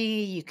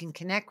academy. You can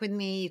connect with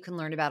me. You can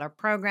learn about our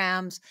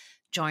programs,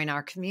 join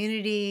our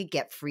community,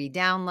 get free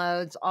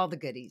downloads, all the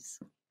goodies.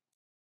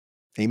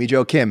 Amy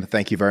Jo Kim,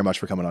 thank you very much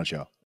for coming on the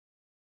show.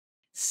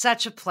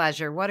 Such a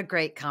pleasure. What a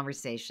great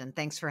conversation.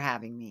 Thanks for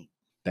having me.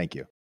 Thank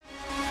you.